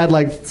 I've had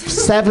like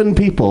 7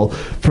 people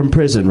from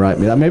prison write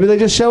me that. Maybe they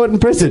just show it in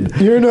prison.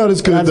 You're not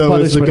as good, though,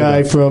 as the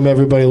guy from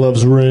Everybody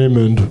Loves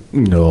Raymond.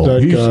 No.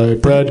 That guy,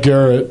 Brad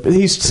Garrett.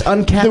 He's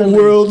uncanny. The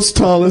world's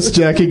tallest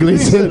Jackie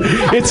Gleason.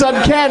 It's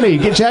uncanny.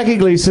 Jackie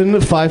Gleason,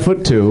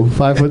 5'2",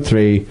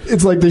 5'3".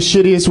 It's like the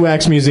shittiest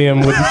wax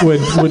museum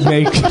would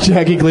make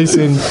Jackie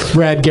Gleason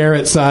Brad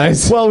Garrett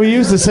size. Well, we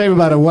used the same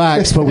amount of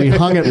wax, but we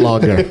hung it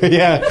longer.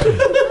 Yeah.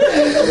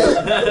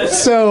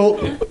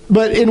 So,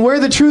 but in Where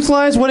the Truth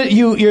Lies,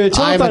 you're a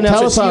telethon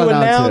announcer. So you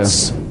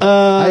announce.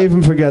 I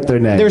even forget their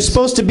names. They're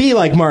supposed to be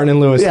like Martin and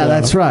Lewis. Yeah,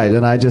 that's right.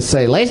 And I just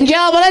say, ladies and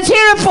gentlemen, let's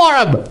hear it for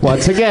him.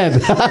 Once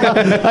again,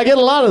 I get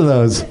a lot of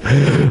those.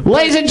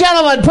 Ladies and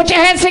gentlemen, put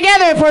your hands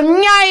together for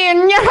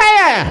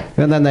Nyah.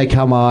 And then they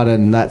come on,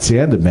 and that's the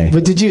end of me.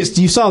 But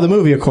you saw the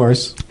movie, of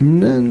course?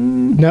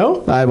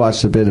 No? I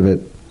watched a bit of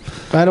it.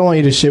 I don't want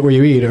you to shit where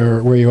you eat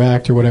or where you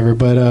act or whatever,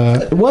 but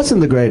it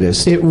wasn't the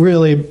greatest. It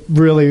really,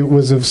 really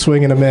was a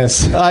swing and a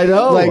miss. I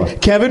know. Like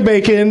Kevin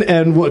Bacon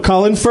and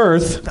Colin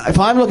Firth. If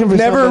I'm looking for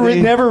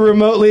never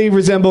remotely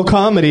resemble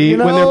comedy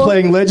when they're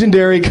playing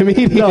legendary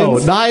comedians. No,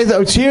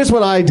 neither. Here's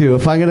what I do.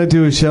 If I'm going to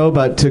do a show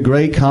about a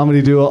great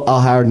comedy duo, I'll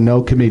hire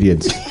no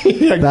comedians.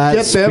 Get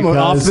them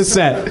off the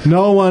set.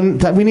 No one.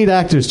 We need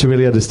actors to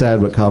really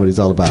understand what comedy's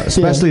all about,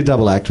 especially a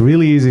double act.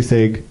 Really easy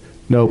thing.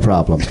 No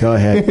problem. Go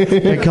ahead.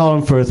 Get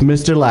Colin Firth,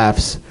 Mr.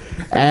 Laughs,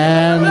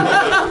 and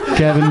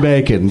Kevin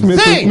Bacon.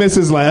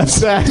 Mrs. Laughs.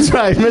 That's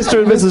right.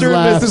 Mr. and Mrs.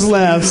 Laughs. and Mrs.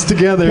 Laughs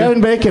together.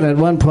 Kevin Bacon at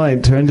one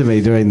point turned to me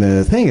during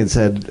the thing and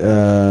said,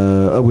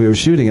 we were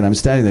shooting and I'm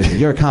standing there. He said,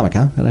 you're a comic,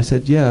 huh? And I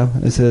said, yeah.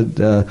 I said,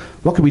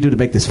 what can we do to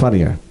make this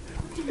funnier?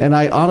 And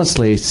I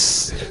honestly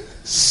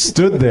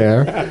stood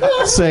there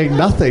saying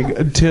nothing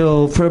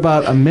until for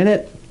about a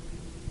minute.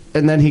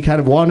 And then he kind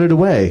of wandered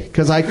away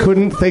because I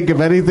couldn't think of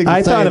anything to say.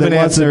 I thought of an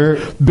answer.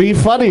 Be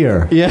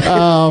funnier. Yeah.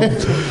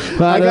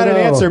 I got an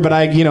answer, but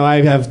I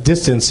have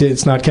distance.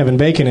 It's not Kevin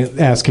Bacon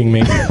asking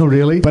me. Oh,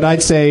 really? But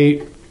I'd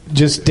say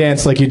just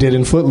dance like you did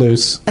in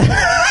Footloose.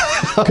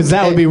 Because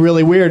that would be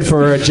really weird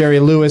for a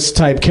Jerry Lewis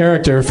type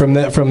character from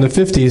the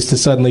 50s to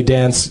suddenly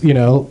dance,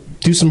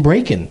 do some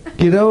breaking.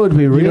 It would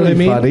be really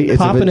funny if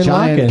Popping a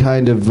giant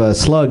kind of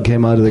slug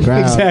came out of the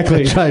ground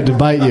exactly. and tried to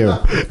bite you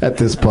at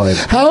this point.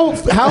 How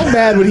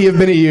mad would he have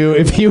been at you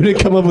if he would have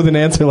come up with an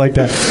answer like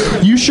that?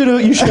 You should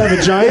have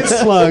a giant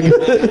slug.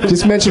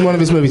 Just mention one of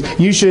his movies.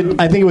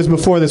 I think it was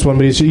before this one,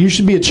 but you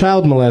should be a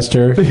child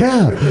molester.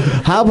 Yeah.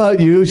 How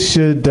about you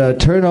should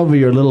turn over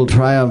your little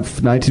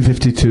Triumph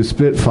 1952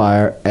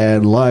 Spitfire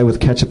and lie with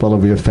ketchup all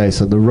over your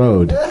face on the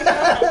road.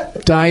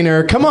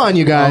 Diner. Come on,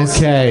 you guys.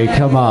 Okay,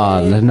 come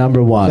on.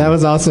 Number 1. That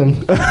was awesome.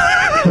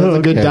 That was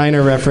a good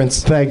Diner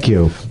reference. Thank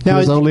you. Now,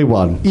 there's only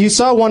one. You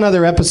saw one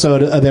other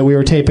episode that we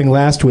were taping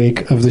last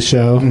week of the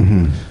show.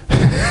 Mm-hmm.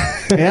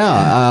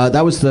 Yeah,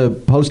 that was the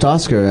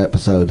post-Oscar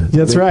episode.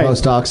 That's right.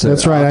 Post-Oscar.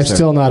 That's right. I'm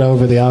still not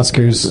over the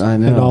Oscars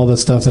and all the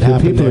stuff that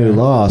happened people there who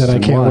lost that I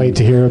can't wait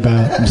to hear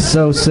about. I'm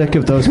so sick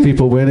of those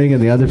people winning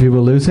and the other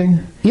people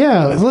losing.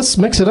 Yeah, let's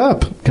mix it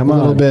up a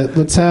little bit.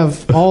 Let's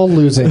have all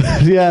losing.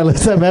 Yeah,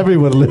 let's have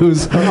everyone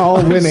lose.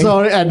 All winning.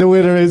 Sorry, and the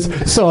winner is,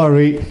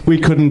 sorry, we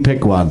couldn't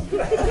pick one.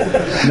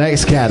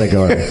 Next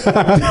category.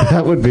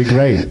 That would be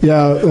great.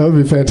 Yeah, that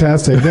would be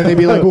fantastic. Then they'd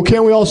be like, well,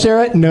 can't we all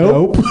share it?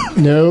 Nope.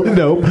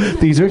 Nope.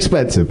 These are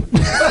expensive.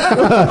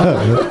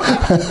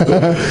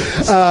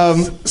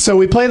 So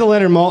we play the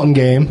Leonard Maltin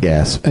game.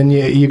 Yes. And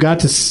you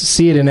got to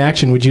see it in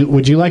action. Would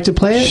you like to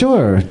play it?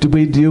 Sure. Do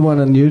you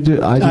want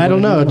to? I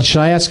don't know. Should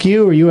I ask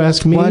you or you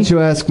ask me? Why don't you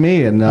ask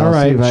me? And all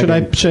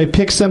right. Should I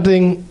pick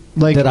something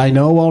Like, that I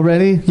know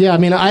already? Yeah, I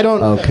mean, I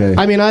don't... Okay.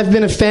 I mean, I've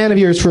been a fan of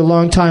yours for a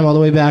long time, all the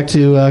way back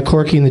to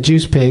Corky and the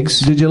Juice Pigs.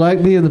 Did you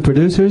like me and the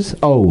producers?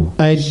 Oh,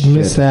 I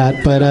missed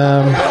that, but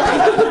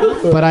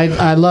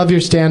I love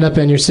your stand-up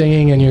and your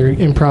singing and your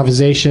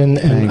improvisation, and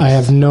Thanks. I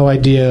have no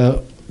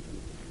idea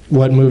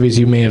what movies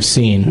you may have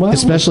seen, Well,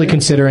 especially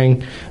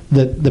considering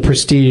the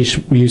Prestige,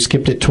 you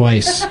skipped it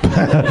twice. but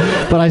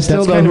I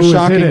still That's know kind of who was in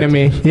shocking it. to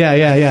me.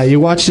 Yeah. You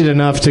watched it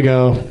enough to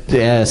go...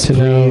 Yes, to please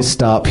know.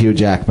 stop Hugh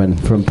Jackman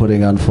from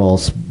putting on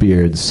false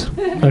beards.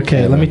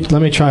 Okay, let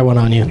me try one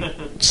on you.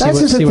 That's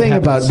just the thing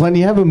about when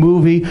you have a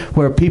movie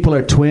where people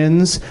are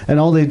twins and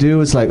all they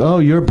do is like, oh,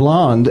 you're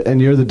blonde and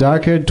you're the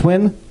dark-haired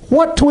twin.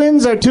 What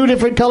twins are two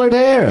different colored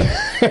hair?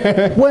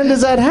 When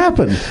does that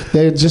happen?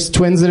 They're just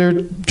twins that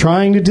are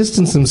trying to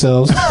distance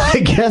themselves I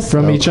guess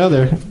from so. each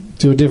other.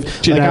 To a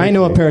like, I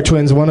know a pair of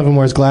twins, one of them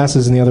wears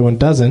glasses and the other one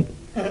doesn't.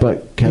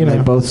 But can You they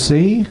know. both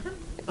see?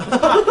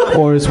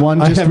 Or is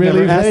one I just have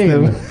really never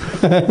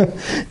asked vain? them.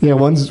 Yeah,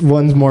 one's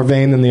more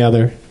vain than the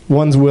other.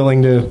 One's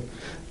willing to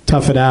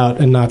tough it out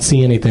and not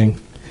see anything.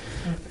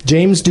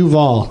 James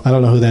Duval. I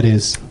don't know who that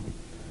is.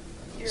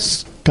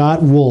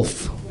 Scott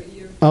Wolf.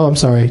 Oh, I'm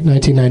sorry,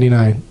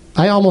 1999.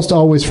 I almost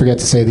always forget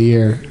to say the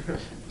year,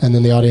 and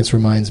then the audience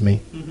reminds me.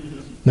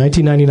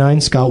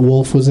 1999, Scott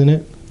Wolf was in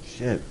it.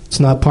 Shit. It's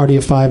not Party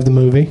of Five, the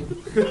movie,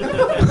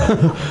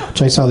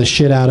 which I saw the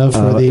shit out of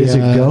for the is it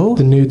Go?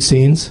 the nude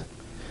scenes.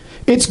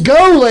 It's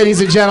Go,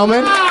 ladies and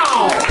gentlemen.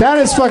 That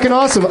is fucking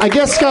awesome. I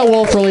guess Scott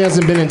Wolf really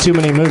hasn't been in too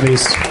many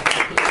movies.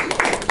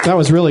 That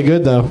was really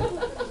good, though.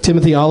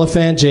 Timothy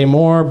Oliphant, Jay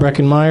Moore,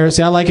 Breckin Meyer.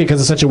 See, I like it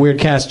because it's such a weird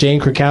cast. Jane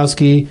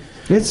Krakowski,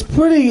 It's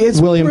pretty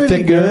William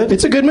pretty Fichtner. good.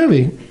 It's a good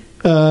movie.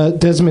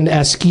 Desmond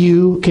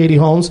Askew, Katie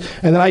Holmes,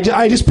 and then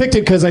I just picked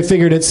it because I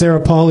figured at Sarah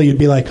Pauli you'd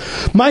be like,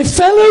 my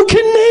fellow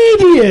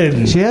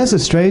Canadian. She has the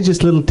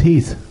strangest little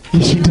teeth.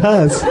 She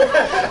does.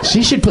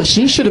 She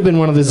should have been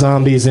one of the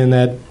zombies in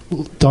that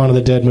Dawn of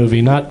the Dead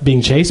movie, not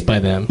being chased by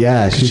them.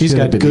 Yeah, she's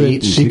got good.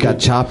 Eaten. She got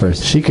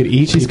choppers. She could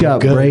eat. She's people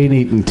got good.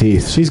 brain-eating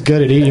teeth. She's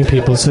good at eating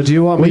people. So do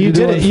you want me you to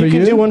do did it it. for You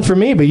can do one for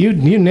me, but you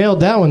nailed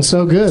that one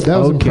so good. That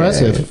was Okay.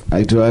 impressive.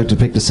 Do I have to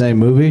pick the same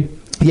movie?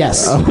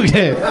 Yes.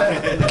 Okay.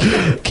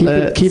 Keep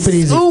it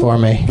easy for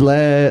me.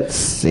 Let's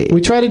see.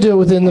 We try to do it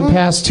within the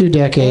past 2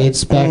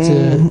 decades, back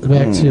to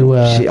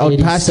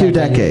past 2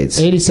 decades.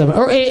 87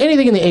 or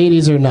anything in the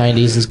 80s or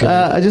 90s is good.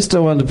 I just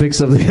don't want to pick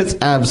something that's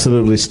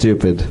absolutely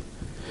stupid.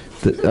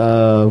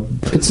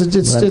 It's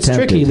tempted.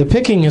 tricky. The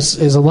picking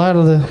is a lot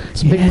of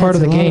it's a big part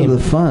of the game. Of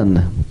the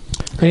fun.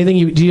 Do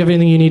you have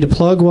anything you need to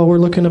plug while we're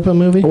looking up a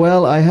movie?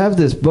 Well, I have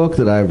this book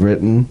that I've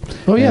written.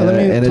 Oh, yeah, let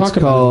me and talk it's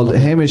about called it.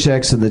 Hamish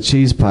X and the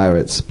Cheese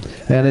Pirates,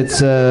 and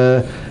it's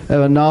a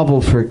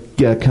novel for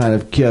kind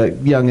of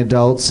young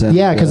adults. And,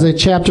 Yeah, because the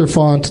chapter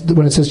font,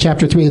 when it says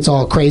chapter 3, it's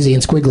all crazy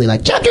and squiggly,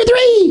 like chapter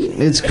 3.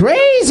 it's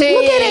crazy.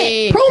 Look at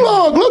it.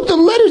 Prologue. Look, the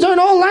letters aren't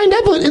all lined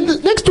up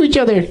next to each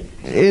other.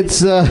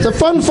 It's It's a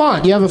fun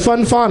font. You have a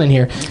fun font in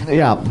here.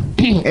 yeah.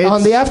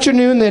 On the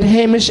afternoon that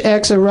Hamish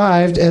X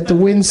arrived at the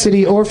Wind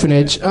City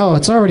Orphanage,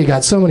 it's already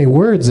got so many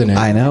words in it.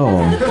 I know.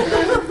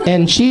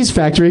 And Cheese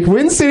Factory,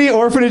 Wind City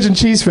Orphanage and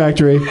Cheese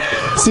Factory.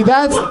 See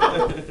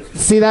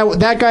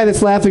that guy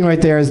that's laughing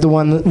right there is the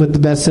one with the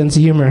best sense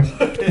of humor,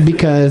 and you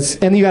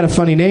got a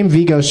funny name,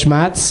 Vigo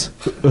Schmatz.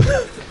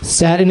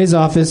 Sat in his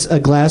office, a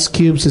glass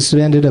cube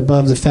suspended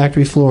above the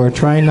factory floor,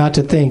 trying not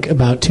to think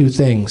about 2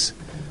 things.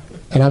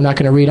 And I'm not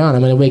going to read on.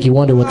 I'm going to make you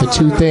wonder what the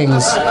 2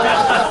 things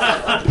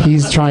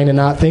he's trying to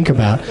not think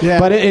about. Yeah.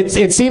 But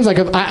it seems like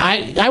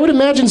I would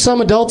imagine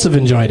some adults have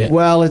enjoyed it.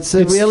 Well, it's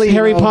really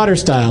Harry Potter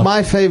style.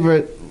 My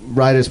favorite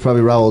writer is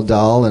probably Roald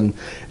Dahl, and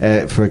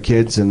for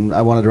kids, and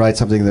I wanted to write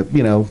something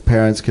that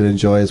parents can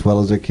enjoy as well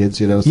as their kids.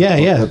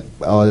 That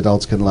all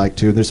adults can like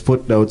too. There's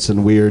footnotes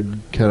and weird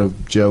kind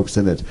of jokes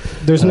in it.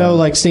 There's no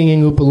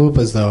singing Oompa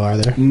Loompas though, are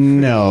there?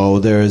 No,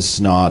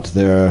 there's not.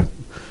 There are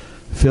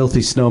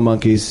filthy snow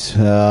monkeys.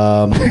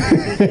 I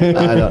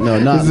don't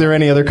know. Is there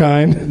any other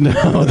kind?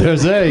 No,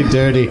 there's very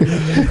dirty.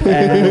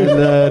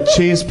 And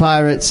cheese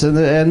pirates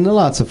and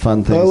lots of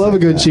fun things. I love a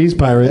good cheese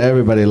pirate.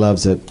 Everybody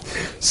loves it.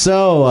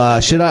 So,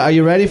 are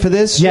you ready for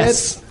this?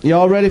 Yes. Shit? You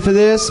all ready for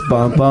this?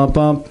 Bump, bump,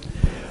 bump.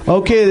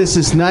 Okay, this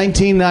is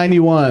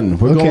 1991.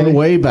 We're going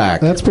way back.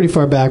 That's pretty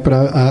far back, but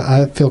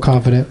I feel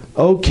confident.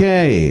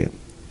 Okay.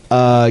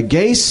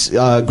 Grace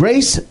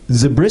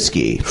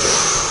Zabriskie.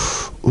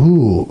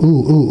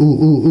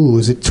 Ooh.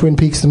 Is it Twin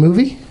Peaks the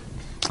movie?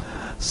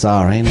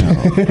 Sorry,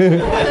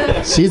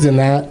 no. She's in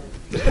that.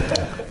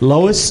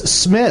 Lois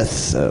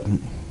Smith.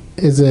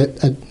 Is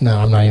it? No,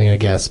 I'm not even going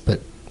to guess,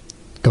 but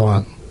go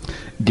on.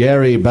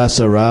 Gary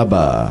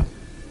Basaraba.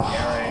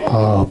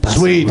 Oh, Basaraba.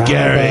 Sweet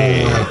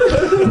Gary.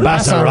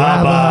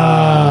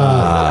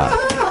 Basaraba.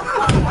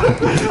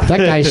 That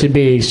guy should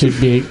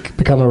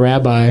become a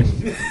rabbi.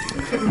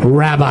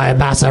 Rabbi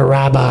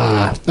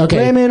Basaraba. Okay.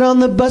 Blame it on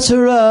the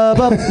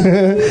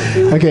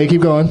Basaraba. Okay,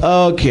 keep going.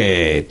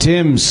 Okay,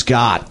 Tim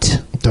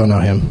Scott. Don't know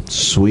him.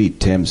 Sweet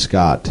Tim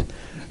Scott.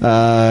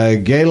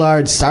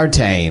 Gaylord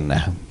Sartain.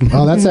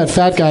 Oh, that's that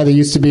fat guy that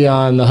used to be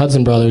on the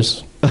Hudson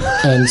Brothers.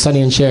 and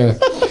Sonny and Cher.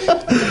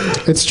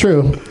 It's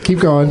true. Keep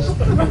going.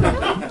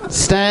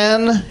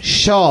 Stan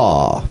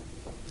Shaw.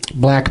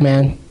 Black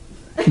man.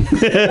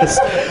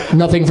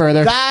 Nothing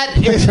further. That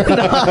is not.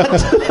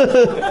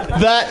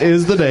 That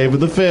is the name of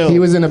the film. He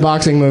was in a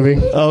boxing movie.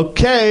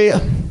 Okay.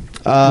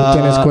 With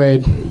Dennis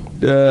Quaid.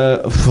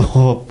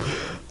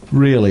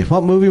 Really?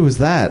 What movie was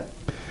that?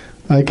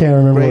 I can't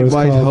remember what it was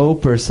Great White called.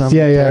 Hope or some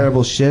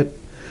terrible shit.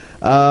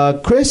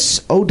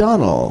 Chris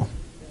O'Donnell.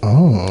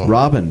 Oh.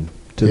 Robin,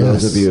 to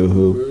those of you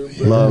who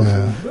love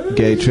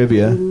gay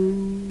trivia.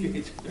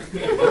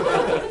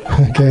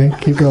 Okay,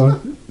 keep going.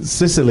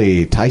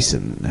 Cicely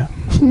Tyson.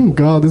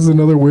 God, this is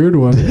another weird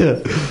one.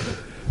 I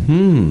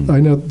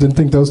didn't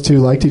think those two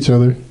liked each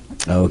other.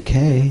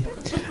 Okay.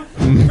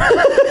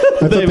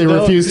 I thought they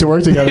refused to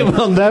work together. They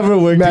will never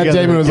work Matt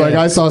together. Damon was like,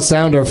 I saw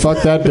Sounder.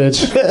 Fuck that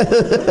bitch.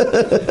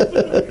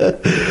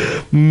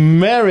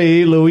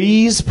 Mary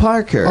Louise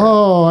Parker.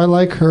 Oh, I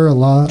like her a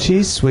lot.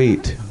 She's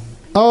sweet.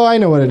 Oh, I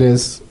know what it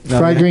is.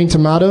 Fried green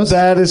tomatoes?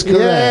 That is correct.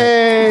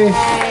 Yay!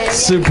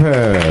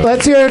 Superb.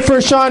 Let's hear it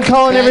for Sean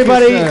Cullen,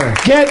 everybody.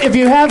 If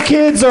you have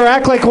kids or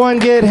act like one,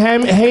 get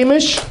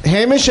Hamish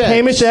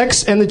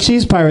X and the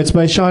Cheese Pirates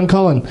by Sean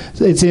Cullen.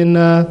 It's in,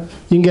 you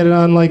can get it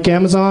on like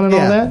Amazon and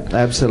all that?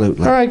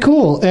 Absolutely. All right,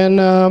 cool. And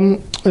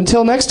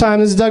until next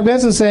time, this is Doug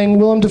Benson saying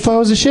Willem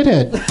Dafoe is a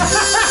shithead.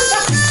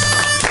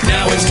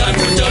 Now it's time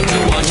for Doug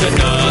to watch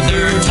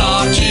another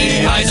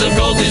talkie. Eyes of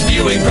gold, his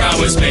viewing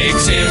prowess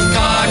makes him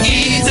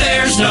cocky.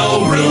 There's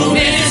no room